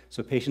rule.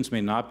 So patients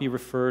may not be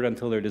referred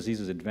until their disease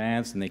is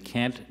advanced, and they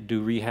can't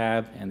do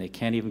rehab, and they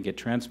can't even get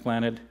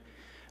transplanted.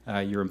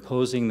 You're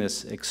imposing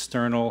this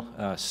external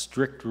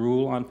strict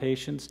rule on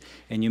patients,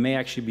 and you may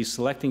actually be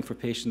selecting for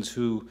patients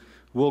who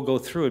will go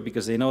through it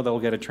because they know they'll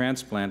get a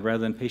transplant,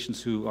 rather than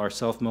patients who are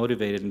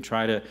self-motivated and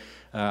try to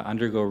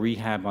undergo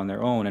rehab on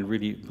their own and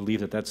really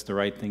believe that that's the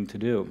right thing to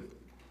do.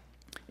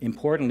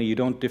 Importantly, you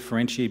don't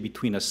differentiate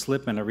between a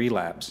slip and a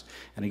relapse.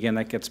 And again,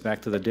 that gets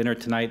back to the dinner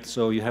tonight.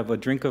 So you have a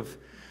drink of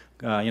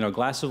a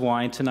glass of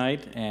wine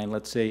tonight, and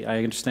let's say, I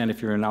understand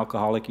if you're an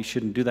alcoholic, you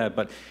shouldn't do that,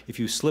 but if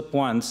you slip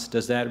once,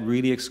 does that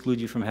really exclude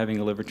you from having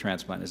a liver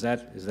transplant? Is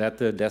that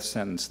the death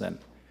sentence then?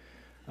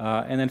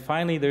 And then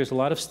finally, there's a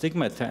lot of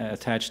stigma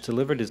attached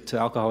to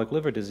alcoholic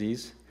liver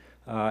disease,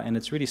 and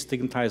it's really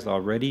stigmatized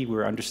already.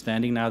 We're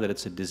understanding now that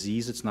it's a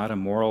disease, it's not a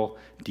moral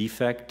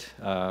defect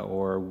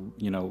or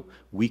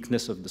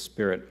weakness of the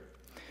spirit.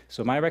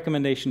 So my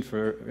recommendation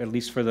for, at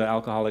least for the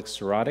alcoholic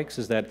cirrhotics,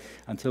 is that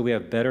until we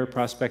have better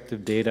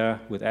prospective data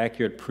with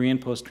accurate pre- and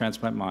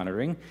post-transplant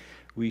monitoring,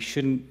 we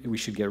should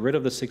get rid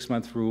of the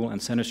 6-month rule, and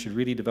centers should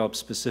really develop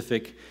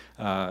specific,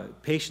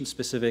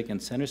 patient-specific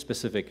and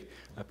center-specific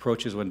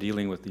approaches when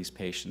dealing with these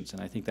patients,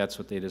 and I think that's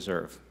what they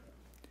deserve.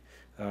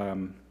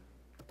 Now,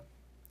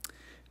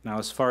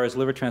 as far as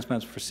liver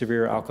transplants for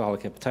severe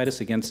alcoholic hepatitis,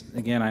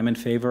 again, I'm in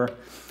favor.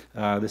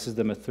 This is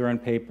the Mathurin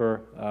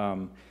paper,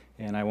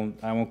 and I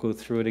won't go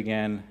through it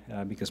again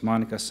because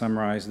Monica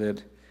summarized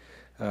it.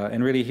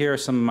 And really, here are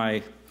some of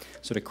my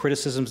sort of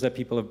criticisms that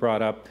people have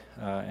brought up,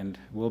 and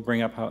will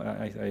bring up,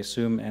 I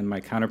assume, and my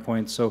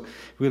counterpoints. So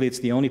really, it's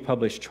the only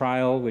published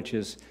trial, which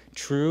is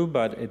true,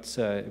 but it's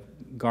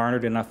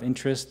garnered enough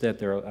interest that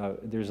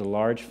there's a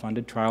large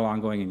funded trial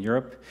ongoing in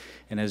Europe.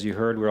 And as you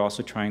heard, we're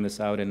also trying this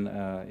out in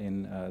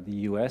the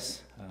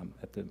US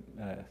at the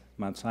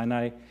Mount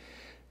Sinai.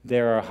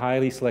 There are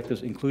highly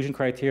selective inclusion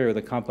criteria,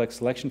 the complex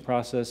selection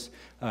process,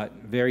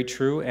 very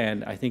true,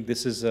 and I think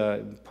this is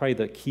probably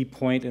the key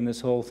point in this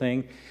whole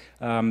thing.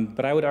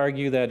 But I would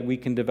argue that we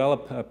can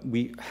develop,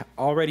 we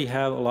already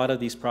have a lot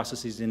of these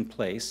processes in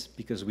place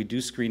because we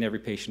do screen every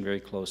patient very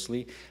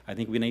closely. I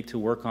think we need to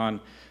work on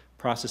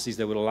processes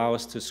that would allow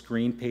us to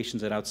screen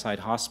patients at outside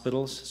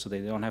hospitals so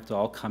they don't have to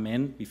all come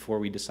in before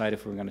we decide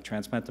if we're going to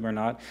transplant them or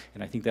not.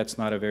 And I think that's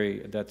not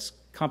that's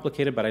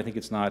complicated, but I think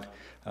it's not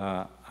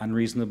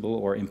unreasonable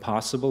or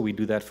impossible. We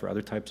do that for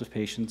other types of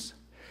patients.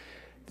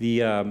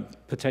 The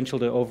potential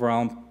to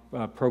overwhelm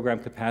program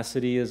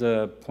capacity is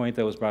a point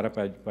that was brought up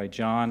by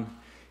John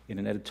in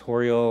an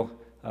editorial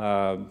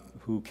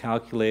who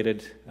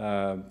calculated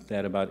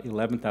that about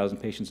 11,000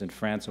 patients in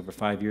France over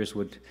 5 years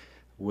would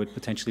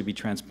potentially be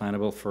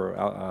transplantable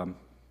for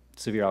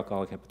severe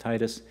alcoholic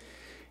hepatitis.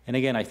 And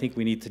again, I think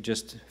we need to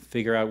just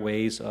figure out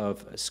ways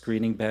of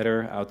screening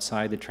better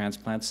outside the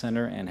transplant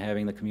center and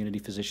having the community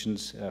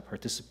physicians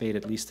participate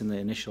at least in the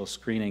initial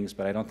screenings,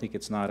 but I don't think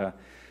it's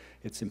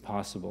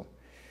impossible.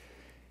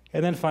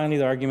 And then finally,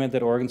 the argument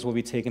that organs will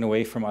be taken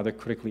away from other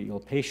critically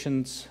ill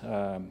patients.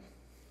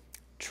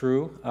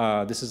 True,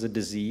 this is a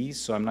disease,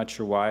 so I'm not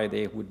sure why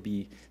they would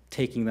be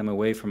taking them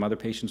away from other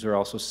patients who are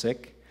also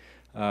sick.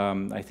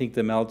 I think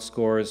the MELD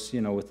scores,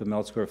 with the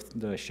MELD score of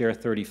the share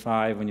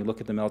 35, when you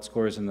look at the MELD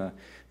scores in the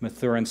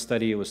Mathurin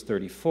study, it was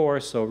 34.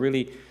 So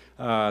really,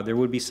 there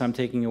would be some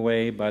taking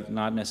away, but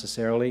not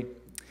necessarily.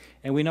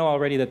 And we know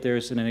already that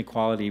there's an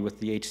inequality with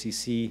the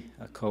HCC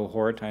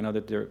cohort. I know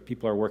that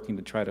people are working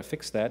to try to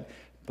fix that,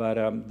 but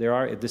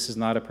this is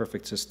not a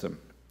perfect system.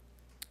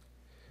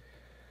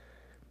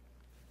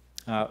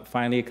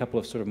 Finally, a couple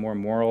of sort of more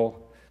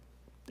moral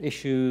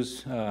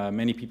issues.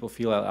 Many people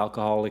feel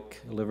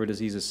alcoholic liver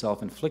disease is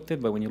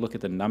self-inflicted, but when you look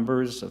at the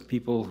numbers of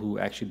people who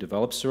actually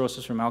develop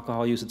cirrhosis from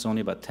alcohol use, it's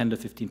only about 10 to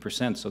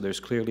 15%. So there's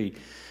clearly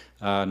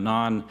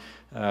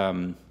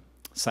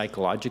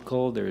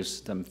psychological,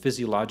 there's some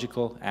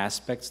physiological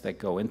aspects that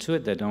go into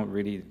it that don't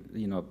really,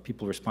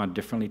 people respond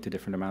differently to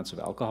different amounts of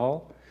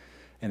alcohol.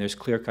 And there's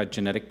clear-cut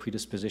genetic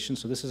predisposition.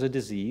 So this is a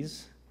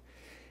disease.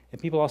 And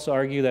people also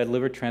argue that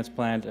liver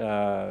transplant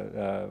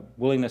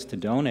willingness to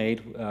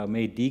donate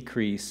may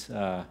decrease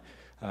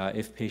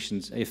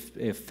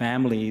if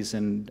families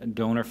and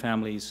donor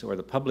families or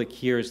the public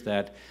hears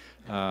that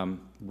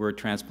we're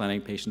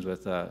transplanting patients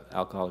with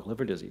alcoholic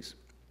liver disease.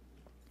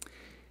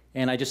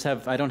 And I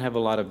don't have a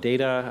lot of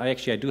data.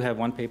 I do have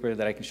one paper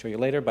that I can show you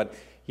later, but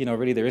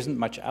really there isn't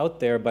much out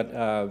there.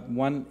 But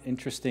one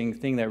interesting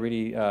thing that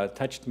really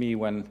touched me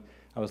when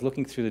I was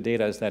looking through the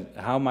data is that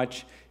how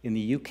much in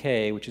the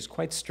UK, which is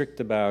quite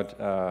strict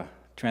about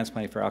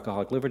transplanting for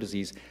alcoholic liver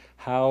disease,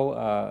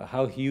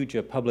 how huge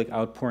a public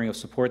outpouring of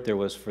support there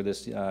was for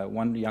this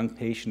one young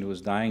patient who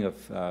was dying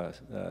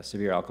of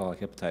severe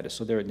alcoholic hepatitis.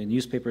 So the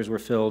newspapers were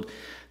filled,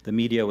 the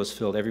media was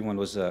filled, everyone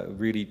was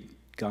really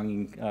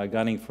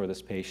gunning for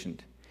this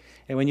patient.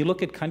 And when you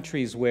look at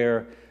countries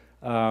where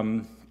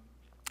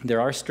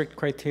there are strict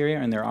criteria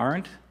and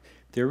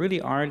there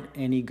really aren't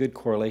any good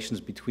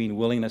correlations between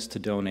willingness to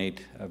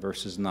donate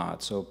versus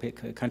not. So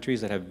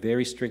countries that have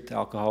very strict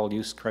alcohol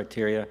use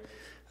criteria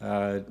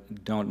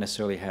don't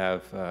necessarily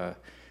have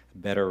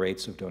better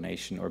rates of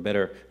donation or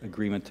better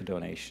agreement to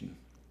donation.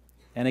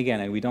 And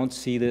again, we don't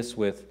see this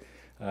with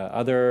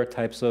other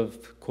types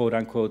of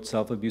quote-unquote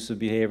self-abusive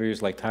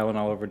behaviors like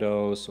Tylenol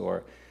overdose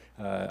or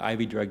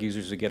IV drug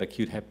users who get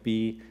acute Hep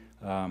B.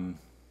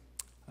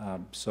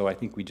 So I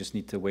think we just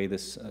need to weigh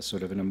this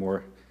sort of in a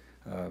more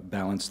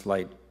balanced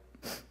light.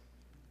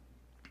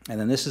 And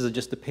then this is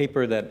just a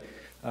paper that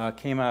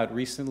came out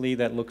recently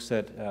that looks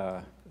at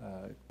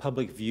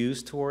public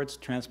views towards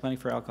transplanting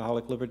for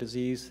alcoholic liver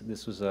disease.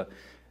 This was an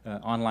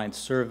online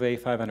survey,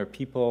 500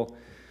 people.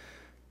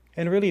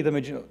 And really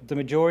the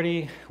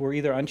majority were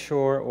either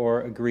unsure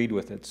or agreed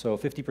with it. So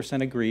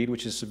 50% agreed,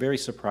 which is very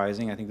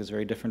surprising. I think that's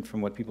very different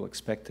from what people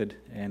expected.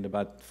 And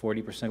about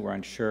 40% were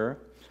unsure.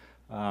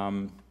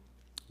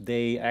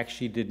 They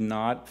actually did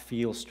not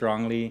feel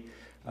strongly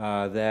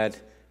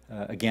that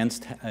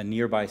against a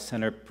nearby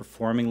center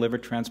performing liver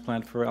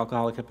transplant for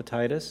alcoholic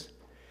hepatitis.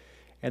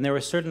 And there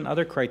were certain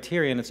other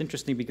criteria, and it's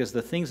interesting because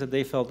the things that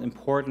they felt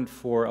important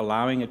for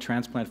allowing a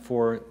transplant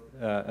for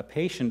a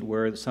patient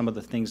were some of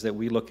the things that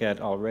we look at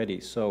already.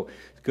 So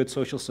good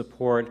social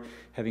support,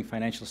 having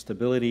financial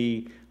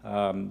stability,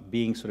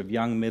 being sort of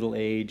young, middle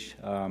age,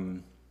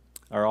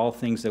 are all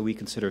things that we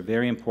consider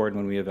very important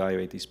when we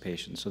evaluate these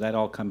patients. So that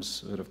all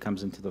comes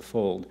into the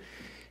fold.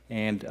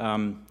 And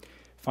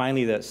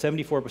finally, that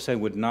 74%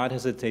 would not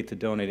hesitate to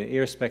donate,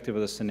 irrespective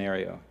of the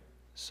scenario.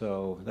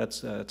 So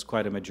that's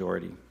quite a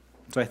majority.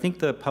 So I think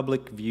the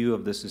public view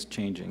of this is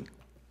changing.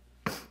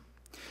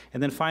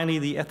 And then finally,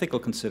 the ethical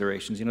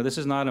considerations. You know, this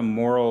is not a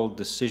moral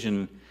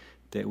decision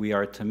that we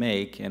are to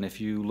make. And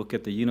if you look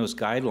at the UNOS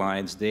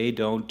guidelines, they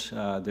don't,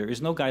 there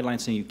is no guideline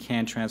saying you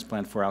can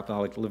transplant for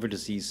alcoholic liver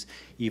disease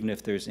even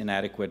if there's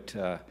inadequate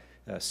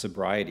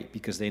sobriety,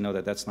 because they know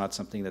that that's not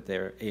something that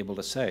they're able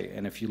to say.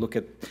 And if you look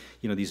at,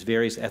 you know, these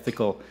various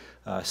ethical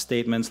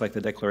statements like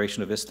the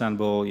Declaration of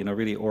Istanbul, you know,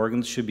 really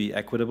organs should be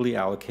equitably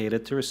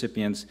allocated to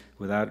recipients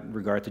without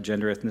regard to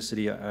gender,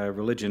 ethnicity,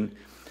 religion,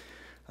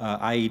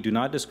 i.e. do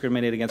not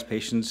discriminate against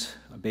patients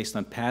based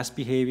on past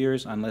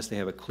behaviors unless they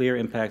have a clear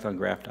impact on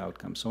graft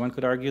outcomes. So one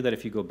could argue that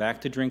if you go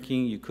back to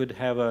drinking, you could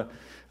have a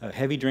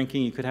heavy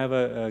drinking, you could have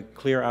a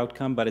clear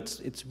outcome, but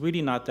it's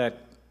really not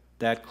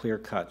that clear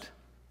cut.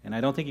 And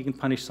I don't think you can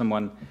punish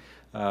someone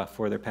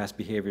for their past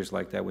behaviors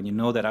like that when you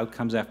know that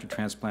outcomes after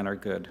transplant are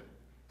good.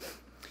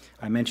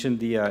 I mentioned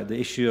the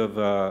issue of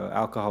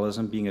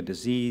alcoholism being a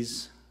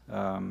disease,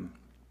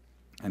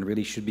 and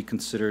really should be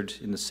considered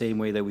in the same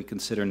way that we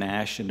consider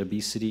NASH and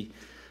obesity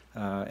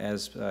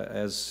as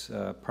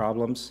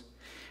problems.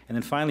 And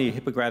then finally, a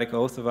Hippocratic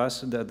oath of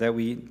us that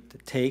we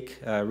take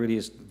really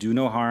is do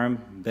no harm,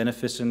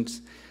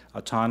 beneficence,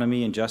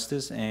 autonomy, and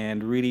justice,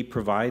 and really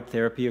provide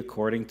therapy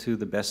according to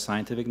the best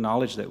scientific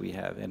knowledge that we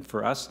have. And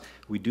for us,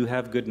 we do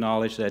have good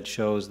knowledge that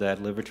shows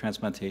that liver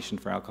transplantation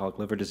for alcoholic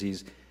liver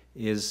disease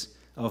is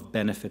of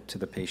benefit to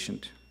the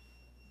patient.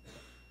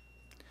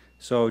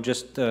 So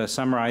just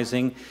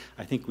summarizing,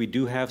 I think we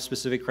do have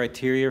specific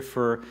criteria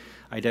for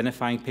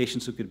identifying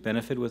patients who could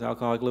benefit with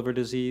alcoholic liver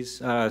disease,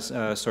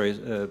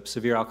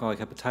 severe alcoholic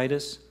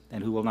hepatitis,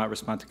 and who will not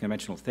respond to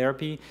conventional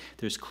therapy.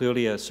 There's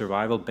clearly a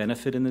survival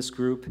benefit in this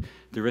group.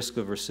 The risk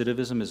of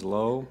recidivism is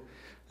low.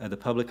 The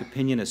public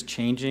opinion is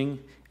changing,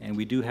 and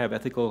we do have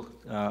ethical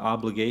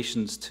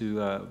obligations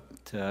to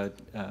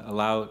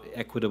allow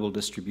equitable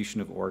distribution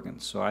of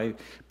organs. So I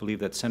believe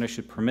that centers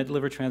should permit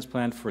liver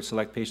transplant for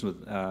select patients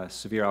with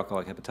severe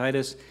alcoholic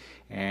hepatitis,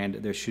 and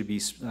there should be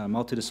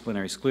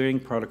multidisciplinary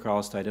screening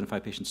protocols to identify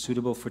patients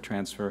suitable for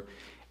transfer,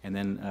 and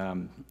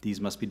then these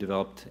must be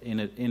developed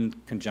in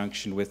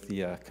conjunction with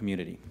the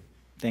community.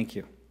 Thank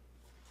you.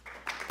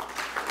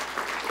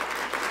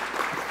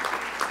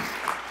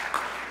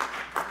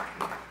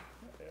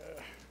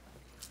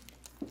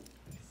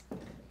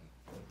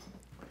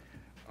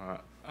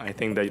 I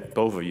think that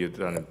both of you have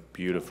done a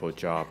beautiful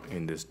job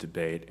in this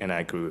debate, and I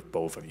agree with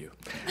both of you.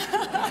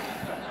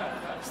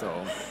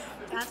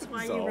 That's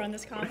why you run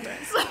this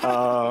conference.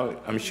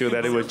 I'm sure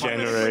that it will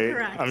generate.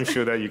 I'm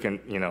sure that you can,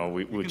 you know,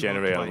 we will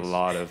generate a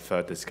lot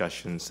of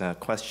discussions,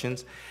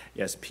 questions.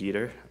 Yes,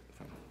 Peter.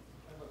 I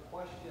have a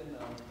question,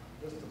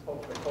 just to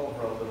poke the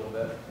cobra a little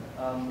bit.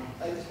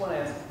 I just want to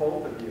ask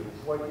both of you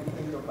what you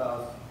think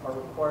about our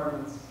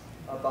requirements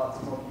about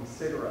smoking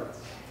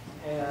cigarettes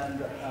and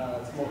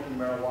smoking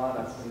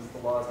marijuana, since the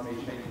laws may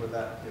change with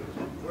that too.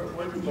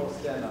 Where do you both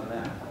stand on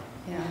that?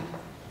 Yeah.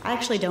 I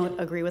actually don't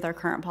agree with our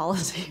current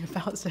policy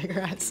about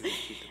cigarettes.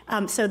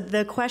 So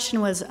the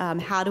question was,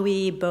 how do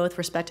we both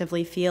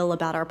respectively feel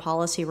about our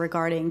policy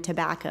regarding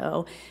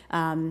tobacco?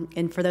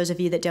 And for those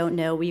of you that don't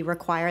know, we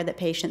require that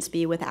patients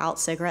be without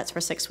cigarettes for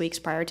 6 weeks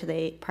prior to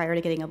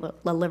getting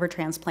a liver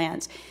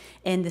transplant.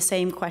 And the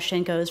same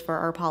question goes for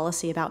our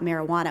policy about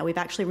marijuana. We've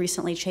actually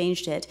recently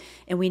changed it,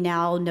 and we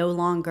now no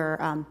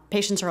longer,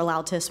 patients are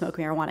allowed to smoke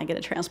marijuana and get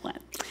a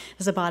transplant,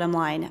 is the bottom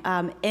line.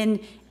 And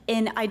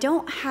I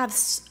don't have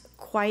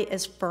quite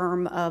as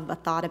firm of a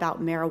thought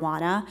about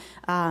marijuana.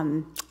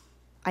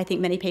 I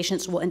think many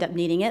patients will end up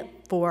needing it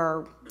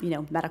for,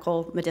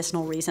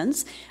 medicinal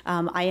reasons.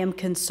 I am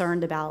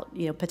concerned about,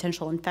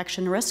 potential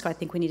infection risk. I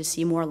think we need to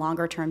see more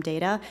longer-term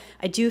data.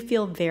 I do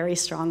feel very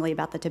strongly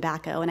about the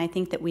tobacco, and I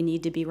think that we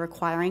need to be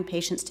requiring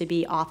patients to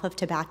be off of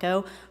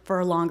tobacco for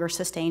a longer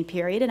sustained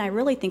period. And I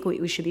really think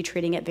we should be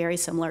treating it very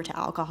similar to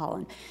alcohol,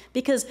 and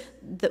because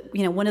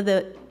one of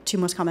the two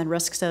most common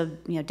risks of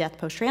death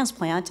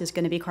post-transplant is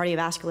going to be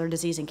cardiovascular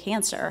disease and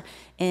cancer,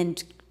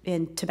 and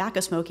tobacco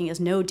smoking is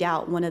no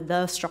doubt one of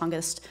the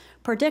strongest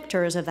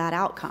predictors of that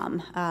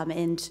outcome.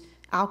 And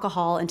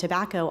alcohol and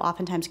tobacco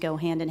oftentimes go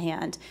hand in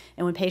hand.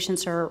 And when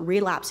patients are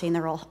relapsing,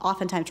 they're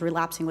oftentimes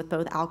relapsing with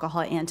both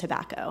alcohol and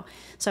tobacco.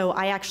 So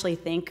I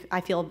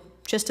feel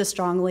just as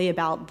strongly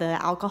about the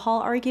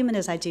alcohol argument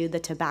as I do the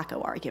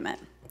tobacco argument.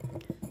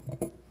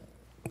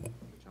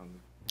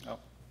 Oh,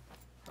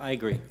 I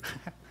agree.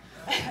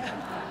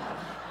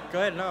 Go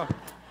ahead, no.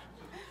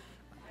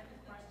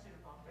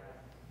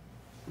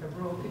 The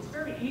rule, it's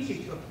very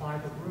easy to apply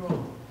the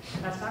rule.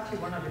 That's actually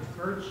one of its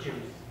virtues.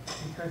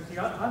 Because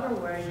the other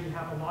way, you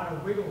have a lot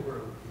of wiggle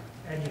room,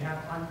 and you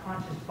have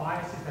unconscious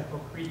biases that will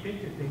creep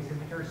into things.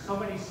 And there are so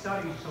many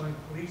studies showing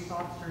police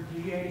officers,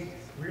 DAs,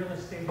 real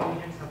estate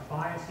agents have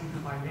bias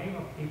even by name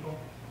of people.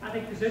 I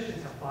think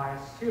physicians have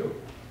bias too.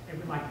 It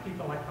would like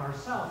people like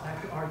ourselves. I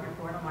had to argue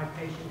for one of my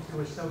patients who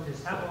was so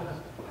disheveled,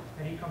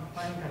 and he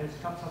complained that his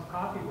cups of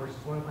coffee were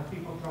spoiled by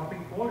people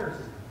dropping quarters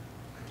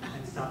in them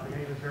and stuff. And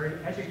he was a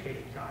very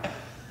educated guy.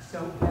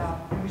 So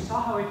we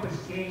saw how it was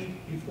gained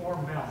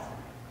before Mel.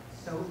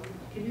 So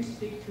can you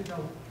speak to the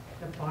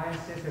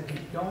biases if you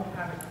don't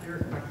have a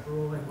clear-cut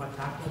rule and what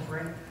that will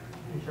bring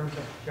in terms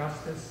of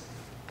justice?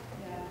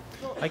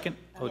 I can,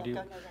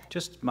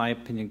 just my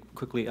opinion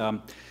quickly.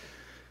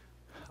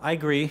 I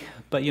agree,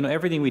 but you know,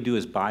 everything we do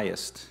is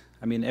biased.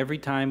 I mean, every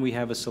time we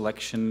have a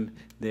selection,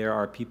 there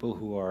are people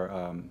who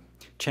are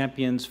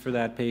champions for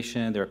that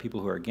patient. There are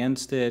people who are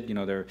against it. You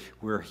know,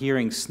 we're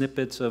hearing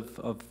snippets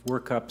of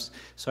workups.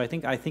 So I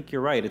think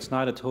you're right. It's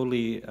not a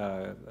totally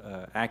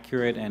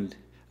accurate and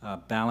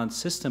balanced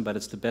system, but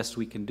it's the best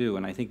we can do.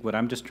 And I think what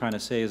I'm just trying to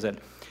say is that,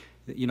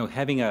 you know,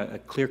 having a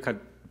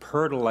clear-cut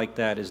hurdle like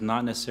that is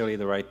not necessarily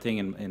the right thing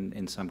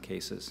in some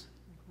cases.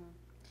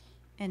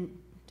 And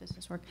does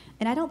this work?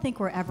 And I don't think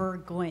we're ever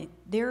going,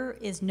 there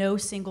is no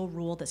single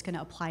rule that's going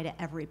to apply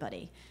to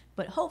everybody.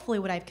 But hopefully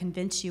what I've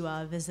convinced you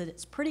of is that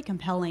it's pretty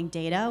compelling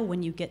data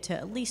when you get to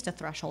at least a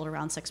threshold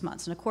around 6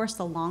 months. And of course,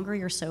 the longer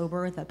you're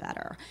sober, the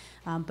better.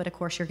 But of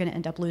course, you're going to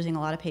end up losing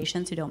a lot of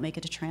patients who don't make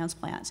it to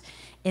transplant.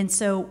 And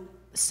so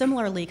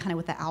similarly, kind of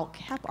with the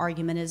outcap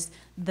argument is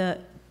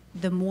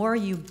the more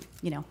you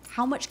know,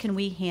 how much can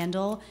we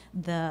handle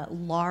the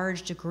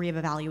large degree of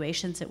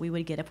evaluations that we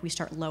would get if we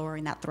start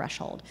lowering that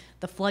threshold?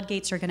 The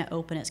floodgates are going to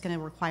open. It's going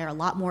to require a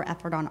lot more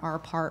effort on our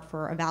part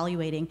for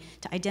evaluating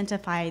to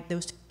identify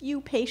those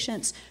few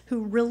patients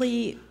who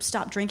really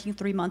stopped drinking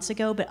 3 months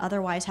ago, but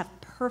otherwise have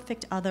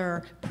perfect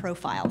other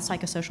profiles,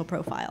 psychosocial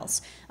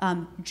profiles.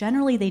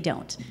 Generally, they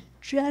don't.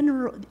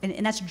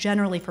 And that's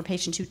generally for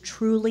patients who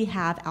truly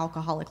have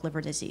alcoholic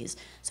liver disease.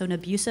 So an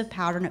abusive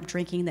pattern of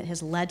drinking that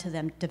has led to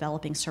them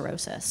developing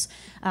cirrhosis.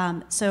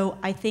 So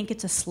I think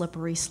it's a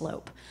slippery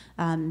slope.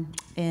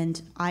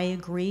 And I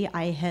agree,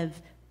 I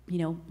have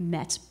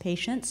met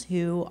patients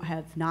who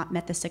have not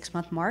met the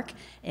 6-month mark,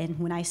 and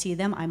when I see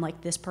them, I'm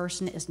like, this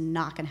person is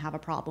not going to have a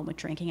problem with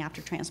drinking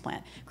after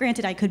transplant.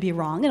 Granted, I could be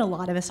wrong, and a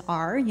lot of us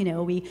are.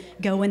 We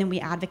go in and we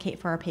advocate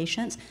for our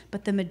patients,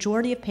 but the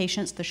majority of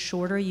patients, the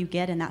shorter you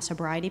get in that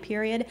sobriety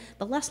period,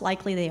 the less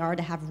likely they are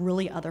to have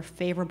really other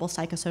favorable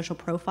psychosocial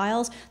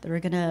profiles that are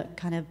going to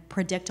kind of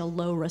predict a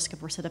low risk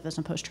of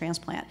recidivism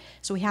post-transplant.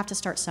 So we have to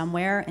start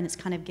somewhere, and it's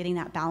kind of getting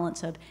that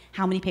balance of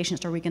how many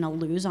patients are we going to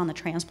lose on the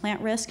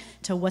transplant risk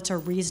to what's a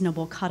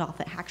reasonable cutoff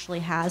that actually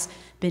has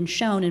been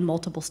shown in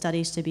multiple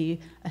studies to be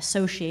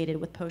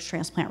associated with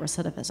post-transplant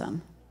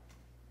recidivism.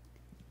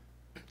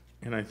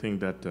 And I think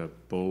that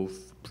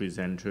both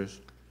presenters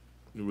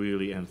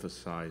really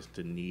emphasized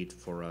the need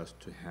for us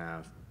to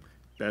have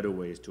better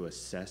ways to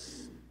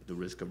assess the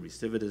risk of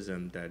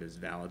recidivism that is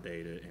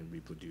validated and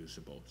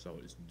reproducible. So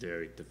it's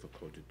very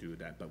difficult to do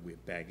that, but we're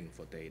begging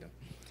for data.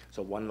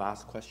 So one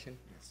last question.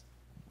 Yes.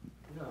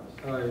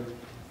 I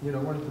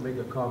wanted to make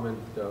a comment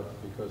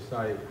because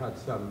I had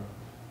some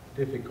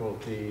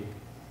difficulty,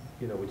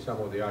 with some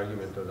of the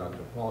argument of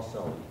Dr.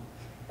 Paulson.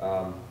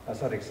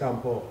 As an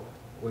example,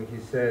 when he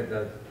said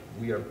that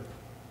we are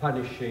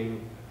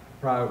punishing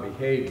prior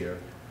behavior,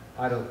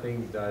 I don't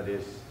think that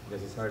is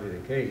necessarily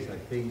the case. I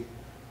think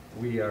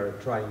we are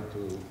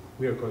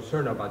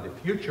concerned about the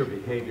future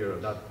behavior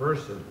of that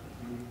person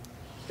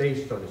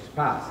based on his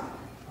past.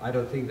 I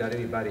don't think that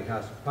anybody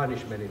has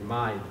punishment in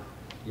mind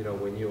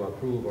when you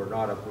approve or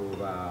not approve,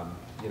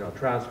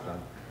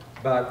 transplant.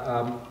 But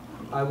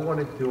I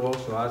wanted to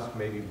also ask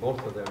maybe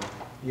both of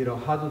them,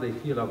 how do they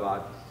feel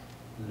about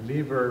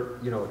liver,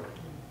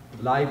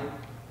 live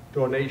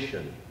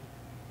donation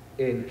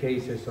in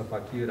cases of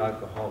acute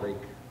alcoholic,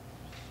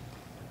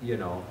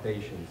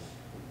 patients?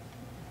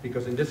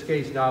 Because in this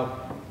case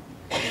now,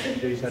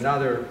 there is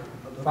another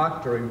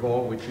factor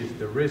involved, which is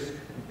the risk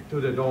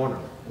to the donor,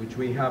 which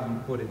we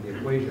haven't put in the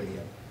equation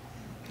yet.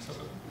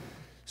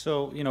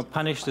 So,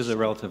 punished is a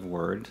relative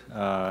word,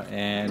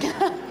 and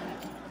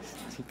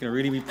you can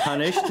really be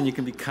punished, and you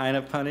can be kind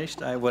of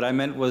punished. What I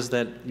meant was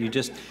that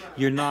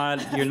you're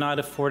not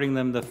affording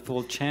them the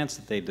full chance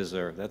that they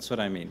deserve. That's what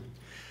I mean.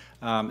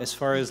 As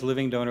far as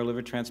living donor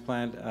liver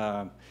transplant,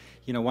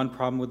 one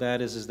problem with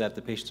that is that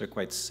the patients are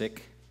quite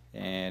sick,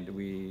 and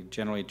we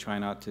generally try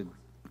not to.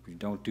 We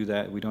don't do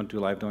that. We don't do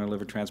live donor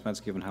liver transplants,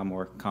 given how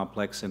more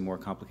complex and more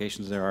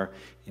complications there are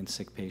in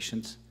sick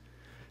patients.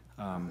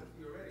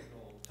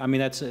 I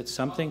mean, it's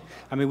something.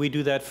 I mean, we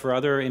do that for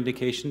other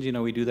indications.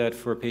 We do that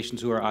for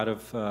patients who are out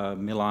of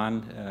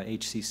Milan,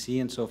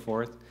 HCC, and so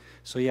forth.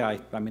 So yeah,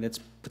 I mean, it's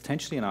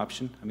potentially an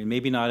option. I mean,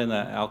 maybe not in the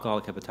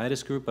alcoholic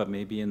hepatitis group, but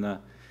maybe in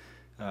the,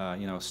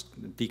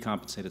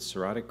 decompensated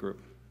cirrhotic group.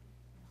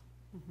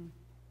 Mm-hmm.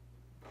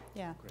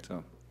 Yeah.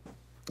 So.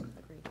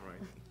 Right.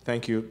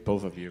 Thank you,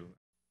 both of you.